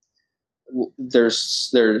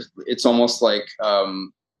 it's almost like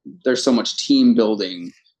there's so much team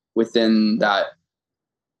building within that,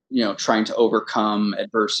 trying to overcome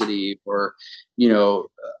adversity, or,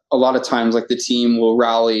 a lot of times like the team will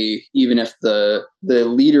rally even if the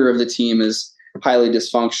leader of the team is highly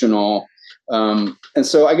dysfunctional. And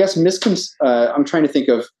so I guess I'm trying to think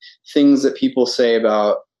of things that people say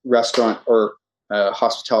about restaurant or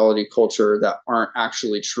hospitality culture that aren't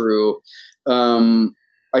actually true.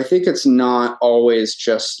 I think it's not always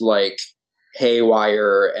just like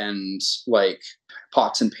haywire and like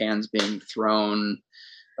pots and pans being thrown.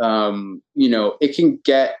 It can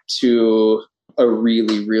get to a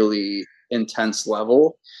really, really intense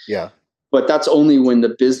level. Yeah. But that's only when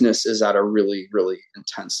the business is at a really, really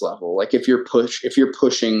intense level. Like if you're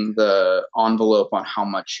pushing the envelope on how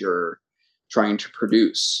much you're trying to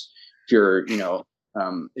produce,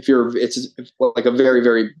 if like a very,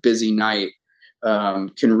 very busy night,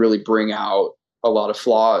 can really bring out a lot of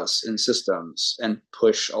flaws in systems and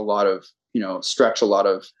push a lot of, stretch a lot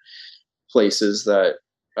of places that,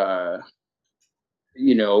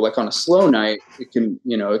 like on a slow night, it can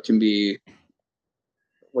be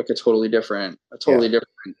like a totally different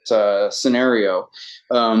scenario.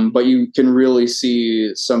 But you can really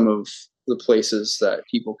see some of the places that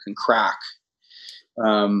people can crack.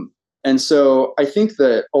 And so I think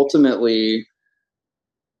that ultimately,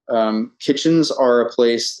 kitchens are a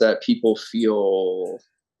place that people feel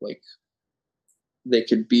like they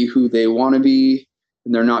could be who they want to be,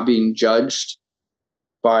 and they're not being judged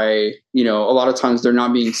by, a lot of times they're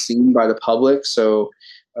not being seen by the public. So,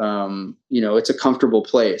 it's a comfortable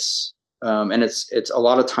place. And it's a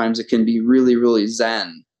lot of times it can be really, really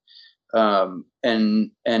zen,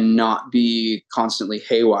 and not be constantly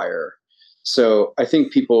haywire. So I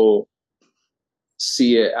think people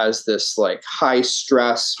see it as this like high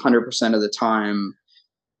stress 100% of the time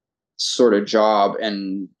sort of job.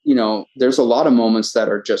 And, there's a lot of moments that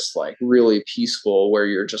are just like really peaceful where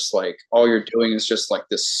you're just like, all you're doing is just like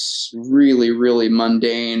this really, really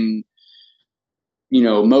mundane,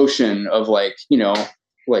 motion of like,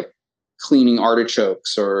 like cleaning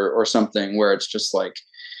artichokes or something, where it's just like,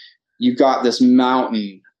 you got this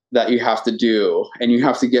mountain that you have to do and you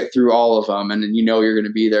have to get through all of them. And then, you're going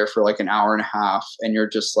to be there for like an hour and a half, and you're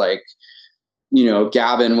just like,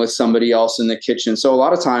 gabbing with somebody else in the kitchen. So a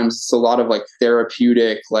lot of times it's a lot of like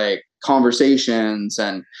therapeutic, like conversations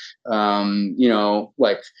and,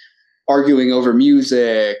 like arguing over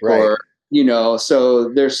music, right. or,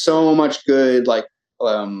 so there's so much good, like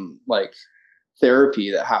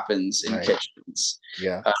therapy that happens in kitchens.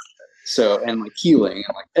 Yeah. And like healing,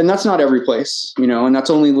 and that's not every place, and that's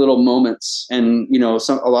only little moments. And, a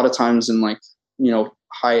lot of times in like,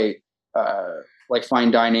 high, like fine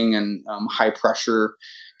dining and high pressure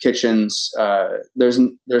kitchens, there's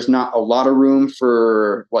not a lot of room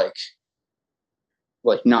for like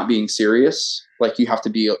not being serious. Like you have to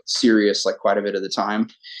be serious like quite a bit of the time.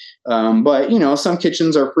 But some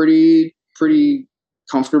kitchens are pretty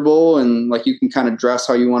comfortable, and like you can kind of dress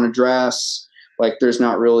how you want to dress. Like there's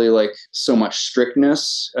not really like so much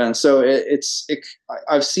strictness. And so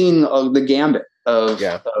I've seen the gambit of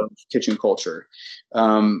kitchen culture.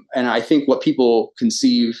 And I think what people think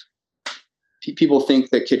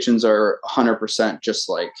that kitchens are 100% just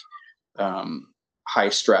like high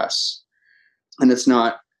stress, and it's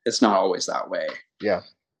not always that way. Yeah.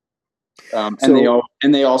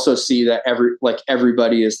 And they also see that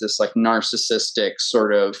everybody is this like narcissistic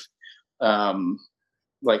sort of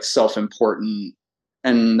like self-important,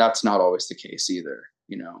 and that's not always the case either.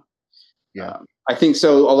 Yeah. I think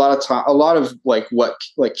so. A lot of like what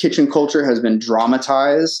like kitchen culture has been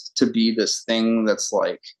dramatized to be this thing that's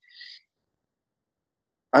like,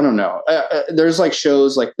 I don't know. There's like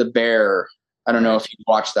shows like The Bear. I don't know if you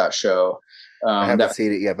watched that show. I haven't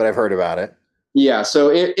seen it yet, but I've heard about it. Yeah. So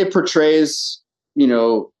it portrays,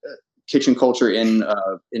 kitchen culture in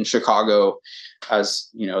Chicago as,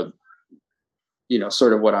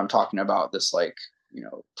 sort of what I'm talking about, this like,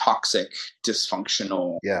 toxic,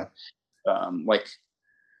 dysfunctional, like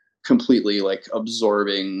completely like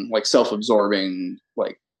absorbing, like self-absorbing,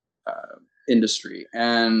 like industry.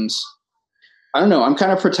 And I don't know, I'm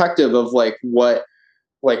kind of protective of like what,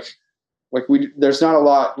 like there's not a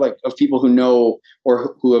lot like of people who know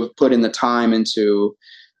or who have put in the time into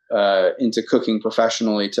cooking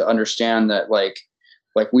professionally to understand that like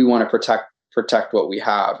we want to protect what we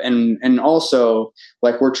have. And also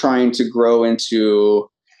like we're trying to grow into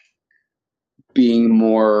being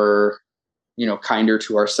more, kinder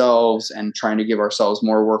to ourselves, and trying to give ourselves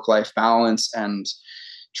more work-life balance, and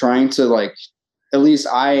trying to like, at least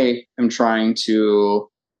I am trying to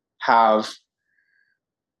have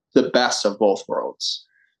the best of both worlds.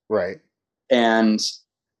 Right. And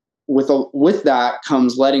with that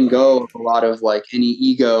comes letting go of a lot of like any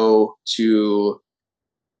ego to,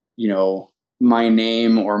 my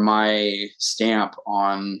name or my stamp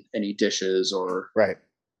on any dishes or,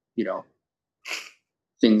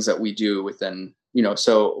 things that we do within,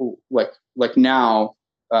 so like now,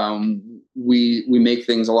 we make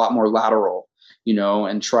things a lot more lateral,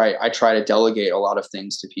 and I try to delegate a lot of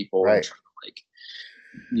things to people. Right. And try to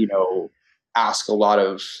ask a lot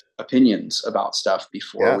of opinions about stuff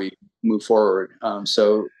before Yeah. we move forward.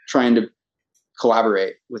 So trying to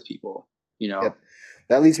collaborate with people, Yep.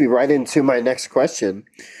 That leads me right into my next question,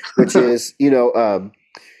 which is, you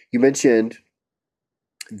mentioned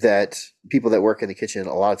that people that work in the kitchen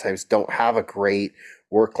a lot of times don't have a great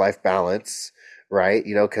work-life balance, right?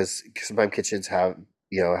 Because sometimes kitchens have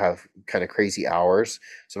kind of crazy hours.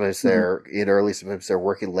 Sometimes Mhm. they're in early, sometimes they're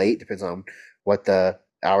working late, depends on what the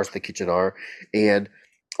hours of the kitchen are. And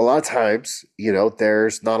a lot of times,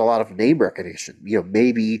 there's not a lot of name recognition.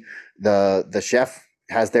 Maybe the chef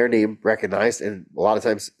has their name recognized, and a lot of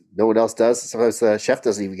times no one else does. Sometimes the chef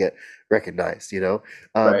doesn't even get recognized.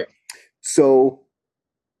 Right. So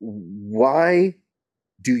why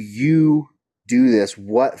do you do this?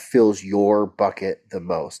 What fills your bucket the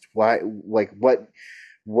most? Why, like, what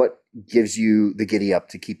gives you the giddy up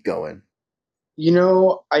to keep going?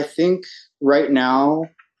 I think right now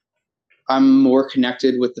I'm more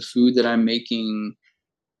connected with the food that I'm making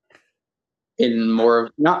in more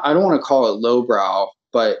of, not, I don't want to call it lowbrow,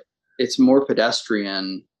 but it's more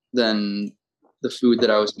pedestrian than the food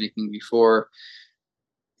that I was making before.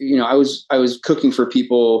 I was cooking for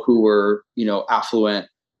people who were, affluent.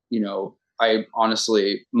 I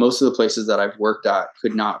honestly, most of the places that I've worked at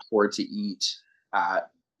could not afford to eat at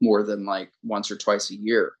more than like once or twice a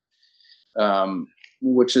year. Um,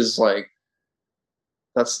 which is like,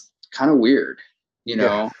 that's kind of weird, you Yeah,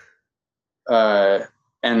 know? Uh,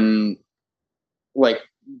 and like,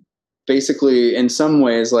 basically in some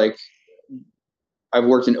ways, like I've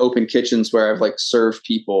worked in open kitchens where I've like served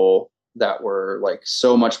people that were like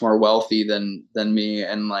so much more wealthy than me,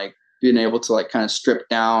 and like being able to like kind of strip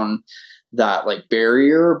down that like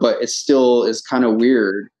barrier, but it still is kind of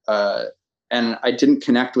weird. And I didn't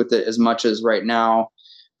connect with it as much as right now.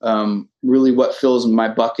 Really what fills my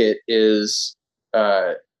bucket is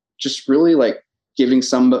uh, just really like giving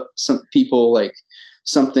some people like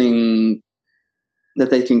something that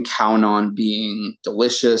they can count on being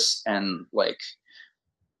delicious and like,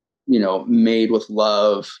 made with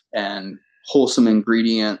love and wholesome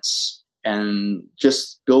ingredients, and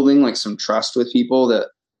just building like some trust with people that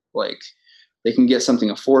like they can get something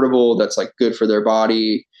affordable that's like good for their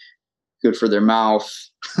body, good for their mouth.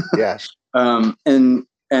 yeah, And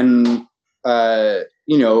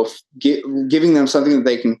giving them something that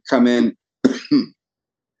they can come in,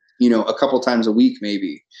 a couple times a week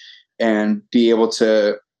maybe, and be able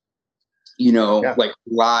to, yeah, like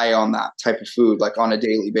rely on that type of food like on a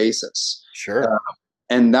daily basis. sure, Uh,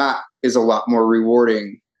 and that is a lot more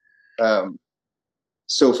rewarding um,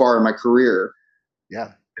 so far in my career.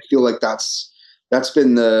 yeah, I feel like that's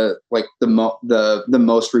been the like the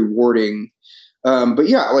most rewarding. But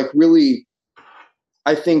yeah, like really,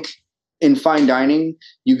 I think in fine dining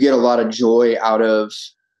you get a lot of joy out of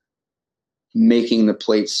making the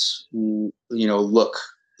plates, look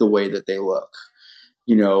the way that they look.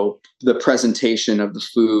 The presentation of the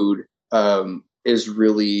food is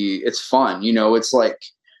really, it's fun. It's like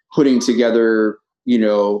putting together,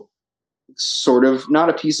 sort of not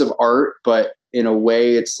a piece of art, but in a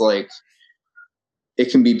way it's like it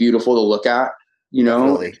can be beautiful to look at,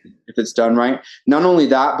 definitely, if it's done right. Not only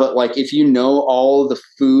that, but like if all the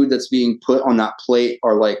food that's being put on that plate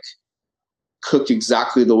are like cooked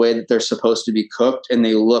exactly the way that they're supposed to be cooked, and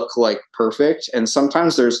they look like perfect. And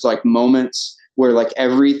sometimes there's like moments where like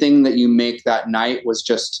everything that you make that night was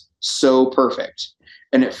just so perfect,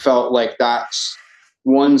 and it felt like that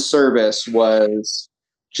one service was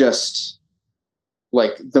just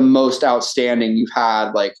like the most outstanding you've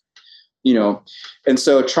had, like, and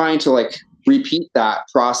so trying to like repeat that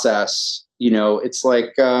process, it's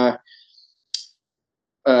like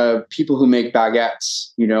people who make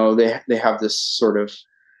baguettes, they have this sort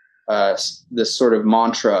of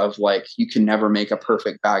mantra of like, you can never make a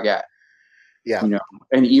perfect baguette, yeah,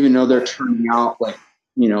 and even though they're turning out like,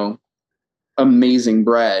 you know, amazing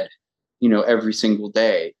bread, every single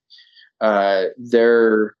day,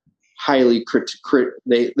 they're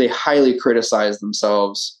they highly criticize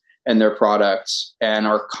themselves and their products, and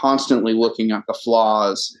are constantly looking at the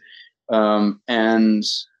flaws, and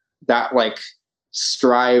that like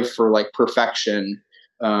strive for like perfection.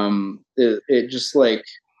 It just like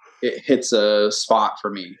it hits a spot for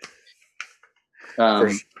me. for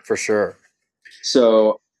Um, for sure,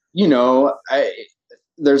 so I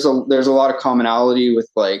there's a lot of commonality with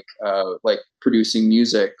like producing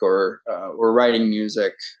music or writing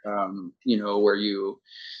music, where you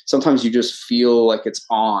sometimes you just feel like it's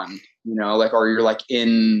on, like, or you're like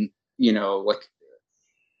in, like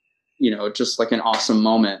just like an awesome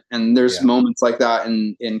moment. And there's moments like that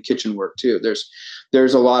in kitchen work too. There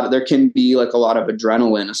can be like a lot of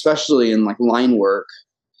adrenaline, especially in like line work,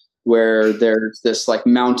 where there's this like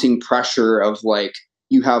mounting pressure of like,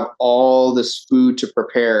 you have all this food to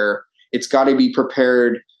prepare. It's got to be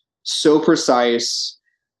prepared so precise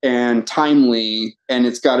and timely, and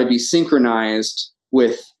it's got to be synchronized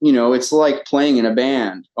with, it's like playing in a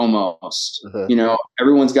band almost.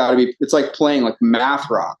 Everyone's got to be, it's like playing like math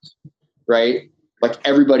rock, right? Like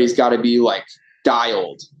everybody's got to be like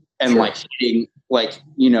dialed and like hitting, like,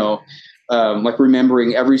 like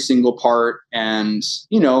remembering every single part. And,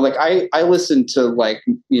 like I listen to like,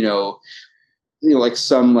 like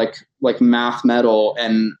some like math metal,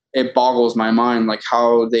 and it boggles my mind, like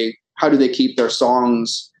how do they keep their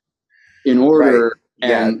songs in order?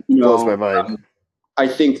 Right. And, blows my mind. I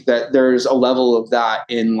think that there's a level of that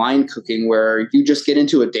in line cooking where you just get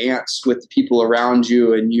into a dance with the people around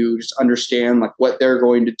you, and you just understand like what they're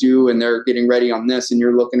going to do, and they're getting ready on this, and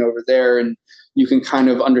you're looking over there, and you can kind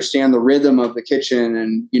of understand the rhythm of the kitchen,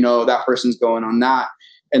 and that person's going on that,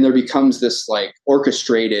 and there becomes this like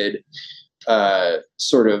orchestrated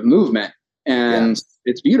sort of movement, and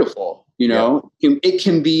it's beautiful. It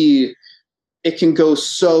can go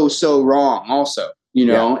so wrong also,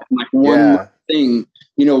 like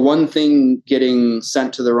one thing getting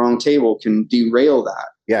sent to the wrong table can derail that.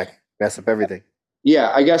 Mess up everything.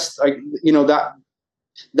 I guess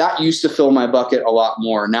that used to fill my bucket a lot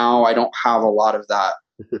more. Now I don't have a lot of that.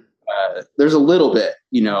 There's a little bit,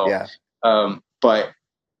 but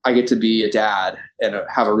I get to be a dad and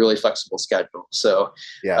have a really flexible schedule. So,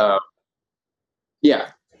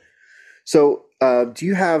 So, do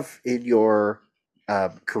you have in your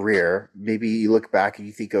career, maybe you look back and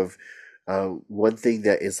you think of one thing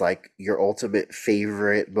that is like your ultimate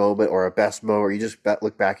favorite moment or a best moment, or you just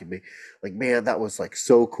look back and be like, man, that was like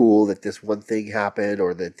so cool that this one thing happened,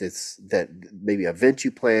 or that maybe an event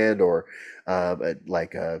you planned, or I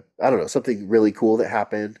don't know, something really cool that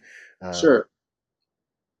happened. Sure.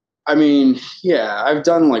 I mean, I've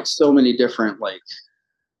done like so many different like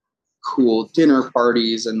cool dinner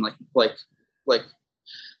parties, and like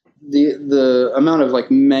the amount of like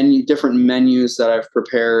different menus that I've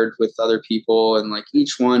prepared with other people, and like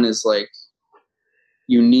each one is like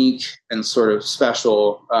unique and sort of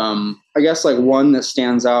special. I guess like one that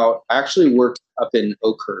stands out, I actually worked up in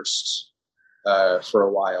Oakhurst for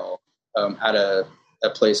a while at a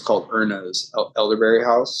place called Erna's Elderberry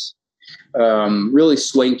House. Really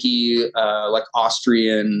swanky, like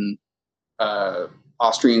Austrian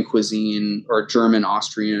cuisine, or German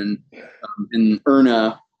Austrian. And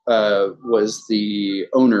Erna was the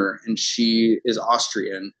owner, and she is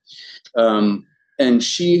Austrian. And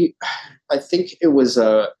I think it was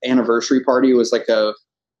a anniversary party. It was like a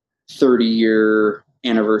 30-year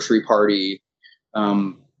anniversary party.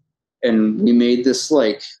 And we made this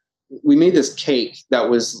cake that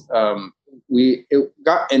was, it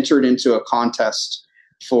got entered into a contest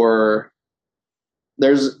for,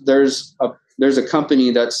 there's a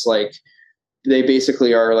company that's like, they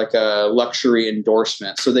basically are like a luxury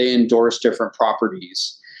endorsement. So they endorse different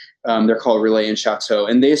properties. They're called Relais and Chateau,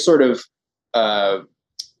 and they sort of, were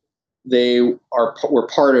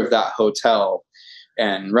part of that hotel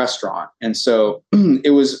and restaurant. And so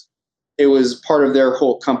it was part of their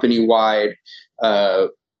whole company-wide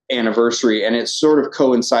anniversary, and it sort of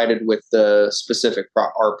coincided with the specific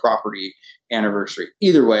our property anniversary.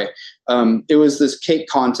 Either way, it was this cake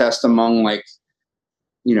contest among like,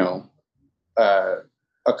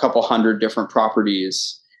 a couple hundred different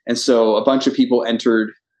properties. And so a bunch of people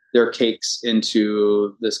entered their cakes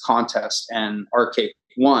into this contest, and our cake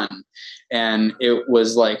won. And it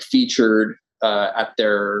was like featured at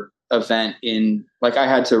their event in, like, I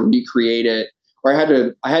had to recreate it, or I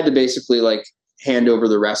had to basically like hand over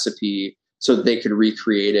the recipe so that they could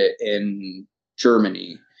recreate it in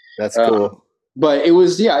Germany. That's cool. But it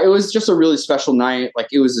was just a really special night. Like,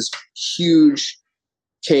 it was this huge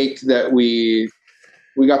cake that we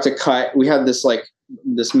got to cut. We had this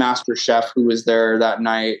master chef who was there that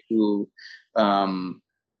night, who,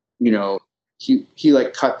 he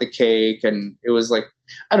like cut the cake, and it was like,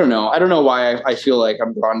 I don't know why I feel like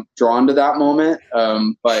I'm drawn to that moment.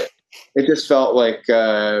 But it just felt like,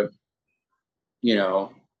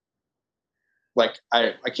 like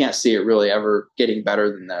I can't see it really ever getting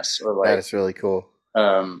better than this, or like, that is really cool.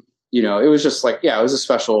 It was just like, it was a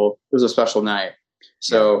special night.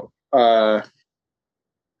 So, other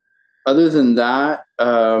than that,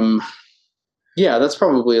 that's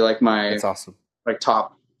probably like that's awesome. Like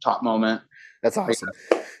top moment. That's awesome.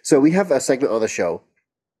 So we have a segment on the show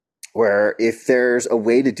where, if there's a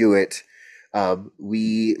way to do it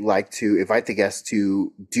we like to invite the guests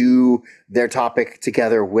to do their topic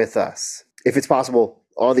together with us, if it's possible,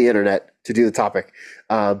 on the internet to do the topic.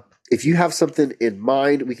 If you have something in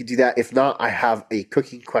mind, we can do that. If not, I have a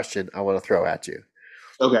cooking question I want to throw at you.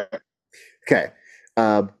 Okay. Okay.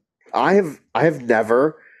 I have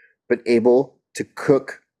never been able to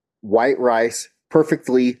cook white rice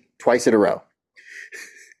perfectly twice in a row.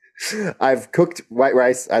 I've cooked white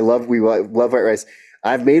rice. We love white rice.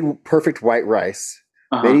 I've made perfect white rice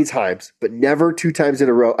many times, but never 2 times in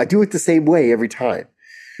a row. I do it the same way every time.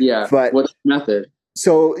 Yeah. But what's the method?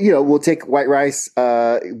 So, we'll take white rice,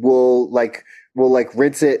 we'll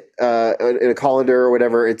rinse it in a colander or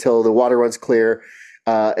whatever until the water runs clear.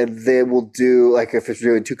 And then we'll do, like, if it's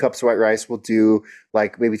doing 2 cups of white rice, we'll do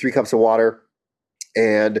like maybe 3 cups of water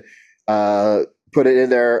and put it in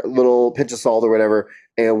there, a little pinch of salt or whatever,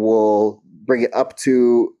 and we'll bring it up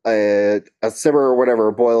to a simmer or whatever,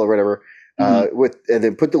 a boil or whatever, and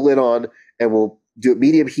then put the lid on, and we'll do it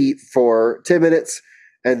medium heat for 10 minutes,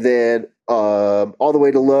 and then all the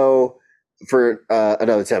way to low for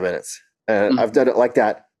another 10 minutes. And I've done it like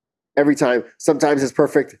that every time. Sometimes it's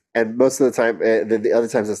perfect, and most of the time, and then the other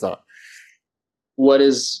times it's not. What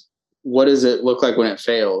does it look like when it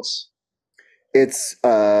fails? It's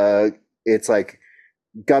like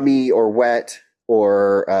gummy or wet,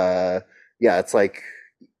 or it's like,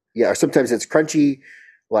 or sometimes it's crunchy.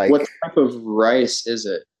 Like, what type of rice is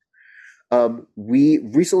it? We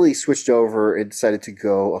recently switched over and decided to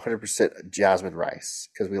go 100% jasmine rice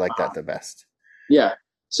because we like that the best. Yeah.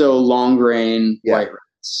 So long grain white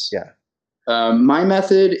rice. Yeah. My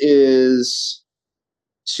method is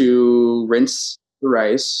to rinse the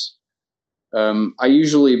rice. I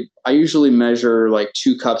usually measure like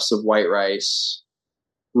 2 cups of white rice,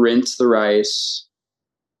 rinse the rice,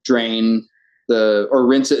 rinse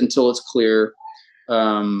it until it's clear.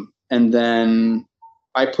 And then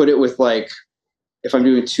I put it with, like, if I'm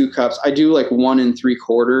doing 2 cups, I do like 1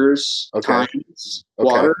 3/4 times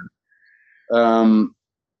water.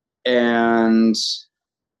 And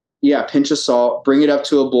pinch of salt, bring it up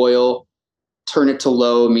to a boil, turn it to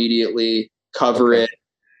low immediately, cover it,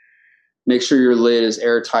 make sure your lid is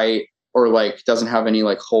airtight or like doesn't have any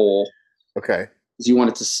like hole. Okay. Because you want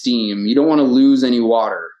it to steam. You don't want to lose any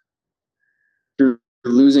water. If you're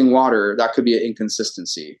losing water, that could be an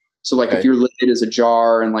inconsistency. So like if your lid is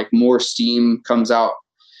ajar and like more steam comes out,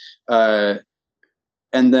 and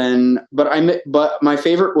then, but my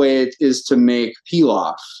favorite way is to make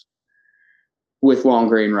pilaf with long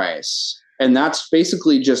grain rice. And that's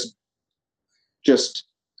basically just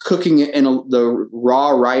cooking it in the raw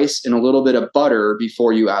rice in a little bit of butter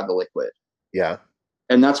before you add the liquid. Yeah.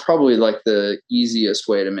 And that's probably like the easiest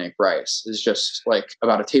way to make rice, is just like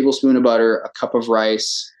about a tablespoon of butter, a cup of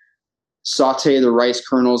rice, saute the rice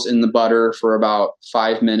kernels in the butter for about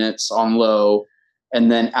 5 minutes on low,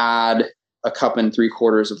 and then add a 1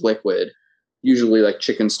 3/4 of liquid, usually like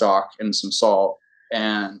chicken stock and some salt.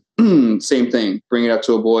 And same thing, bring it up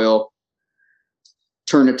to a boil,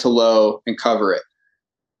 turn it to low, and cover it.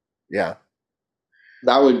 Yeah.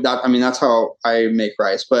 That's how I make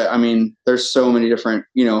rice. But I mean, there's so many different,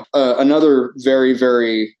 another very,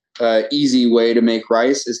 very easy way to make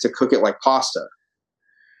rice is to cook it like pasta.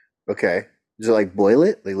 Okay. Is it like boil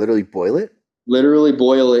it? Like literally boil it? Literally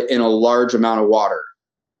boil it in a large amount of water.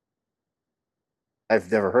 I've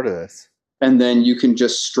never heard of this. And then you can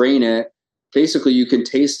just strain it. Basically, you can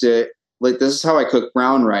taste it. Like, this is how I cook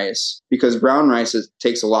brown rice, because brown rice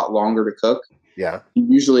takes a lot longer to cook. Yeah.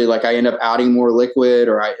 Usually, like, I end up adding more liquid,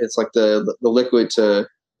 or it's like the liquid to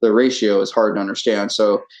the ratio is hard to understand.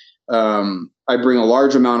 So I bring a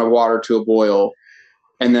large amount of water to a boil,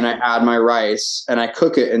 and then I add my rice, and I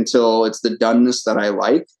cook it until it's the doneness that I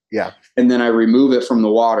like. Yeah. And then I remove it from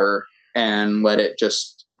the water and let it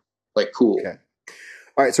just like cool. Okay.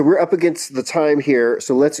 All right, so we're up against the time here.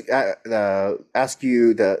 So let's ask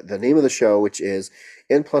you the name of the show, which is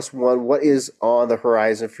N+1. What is on the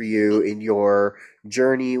horizon for you in your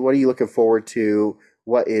journey? What are you looking forward to?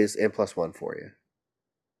 What is N+1 for you?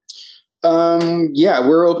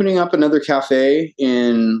 We're opening up another cafe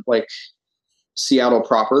in like Seattle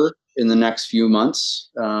proper in the next few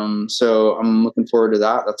months. So I'm looking forward to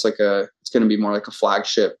that. That's it's going to be more like a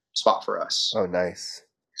flagship spot for us. Oh, nice.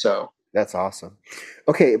 So that's awesome.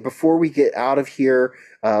 Okay, before we get out of here,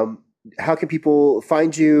 how can people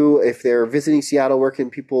find you if they're visiting Seattle? Where can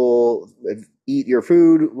people eat your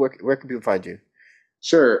food? Where can people find you?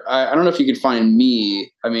 Sure. I don't know if you can find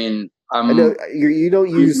me. I mean, I know you don't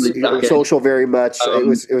use social very much. It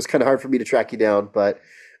was kind of hard for me to track you down, but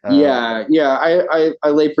I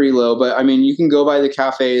lay pretty low. But I mean, you can go by the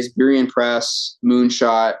cafes, Beery and Press,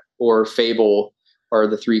 Moonshot, or Fable are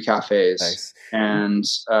the 3 cafes. Nice. And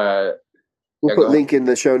we'll put a link in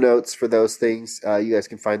the show notes for those things. You guys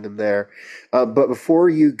can find them there. But before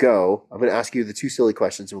you go, I'm going to ask you the 2 silly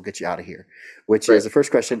questions and we'll get you out of here. Which is, the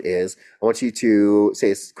first question is, I want you to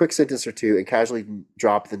say a quick sentence or 2 and casually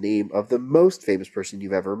drop the name of the most famous person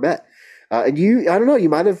you've ever met. And I don't know, you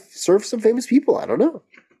might have served some famous people. I don't know.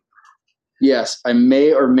 Yes, I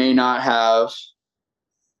may or may not have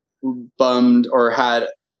bummed or had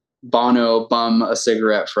Bono bum a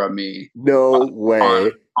cigarette from me. No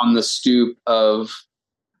way. On the stoop of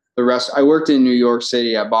the rest. I worked in New York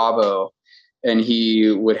City at Babbo, and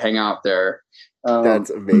he would hang out there.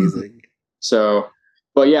 That's amazing. So,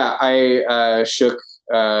 but yeah, I shook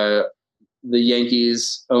the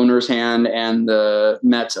Yankees owner's hand and the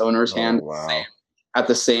Mets owner's hand at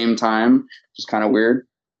the same time, which is kind of weird.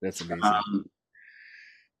 That's amazing.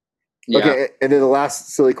 Okay, and then the last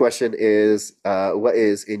silly question is, what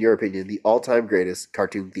is, in your opinion, the all-time greatest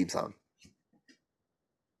cartoon theme song?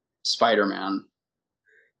 Spider-Man.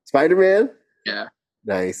 Spider-Man? Yeah.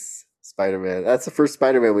 Nice. Spider-Man. That's the first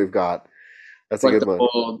Spider-Man we've got. That's like a good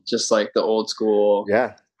one. Just like the old school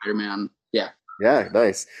Spider-Man. Yeah. Yeah,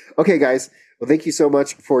 nice. Okay, guys. Well, thank you so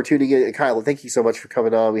much for tuning in. And Kyle, thank you so much for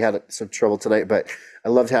coming on. We had some trouble tonight, but I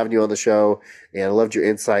loved having you on the show, and I loved your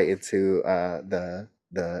insight into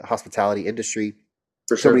the hospitality industry.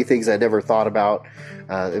 For sure. So many things I never thought about.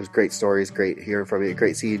 It was great stories, great hearing from you,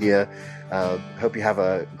 great seeing you. Hope you have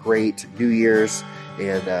a great New Year's,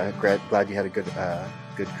 and glad you had a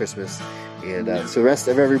good Christmas. And so the rest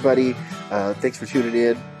of everybody, thanks for tuning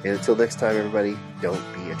in. And until next time, everybody, don't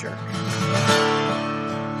be a jerk.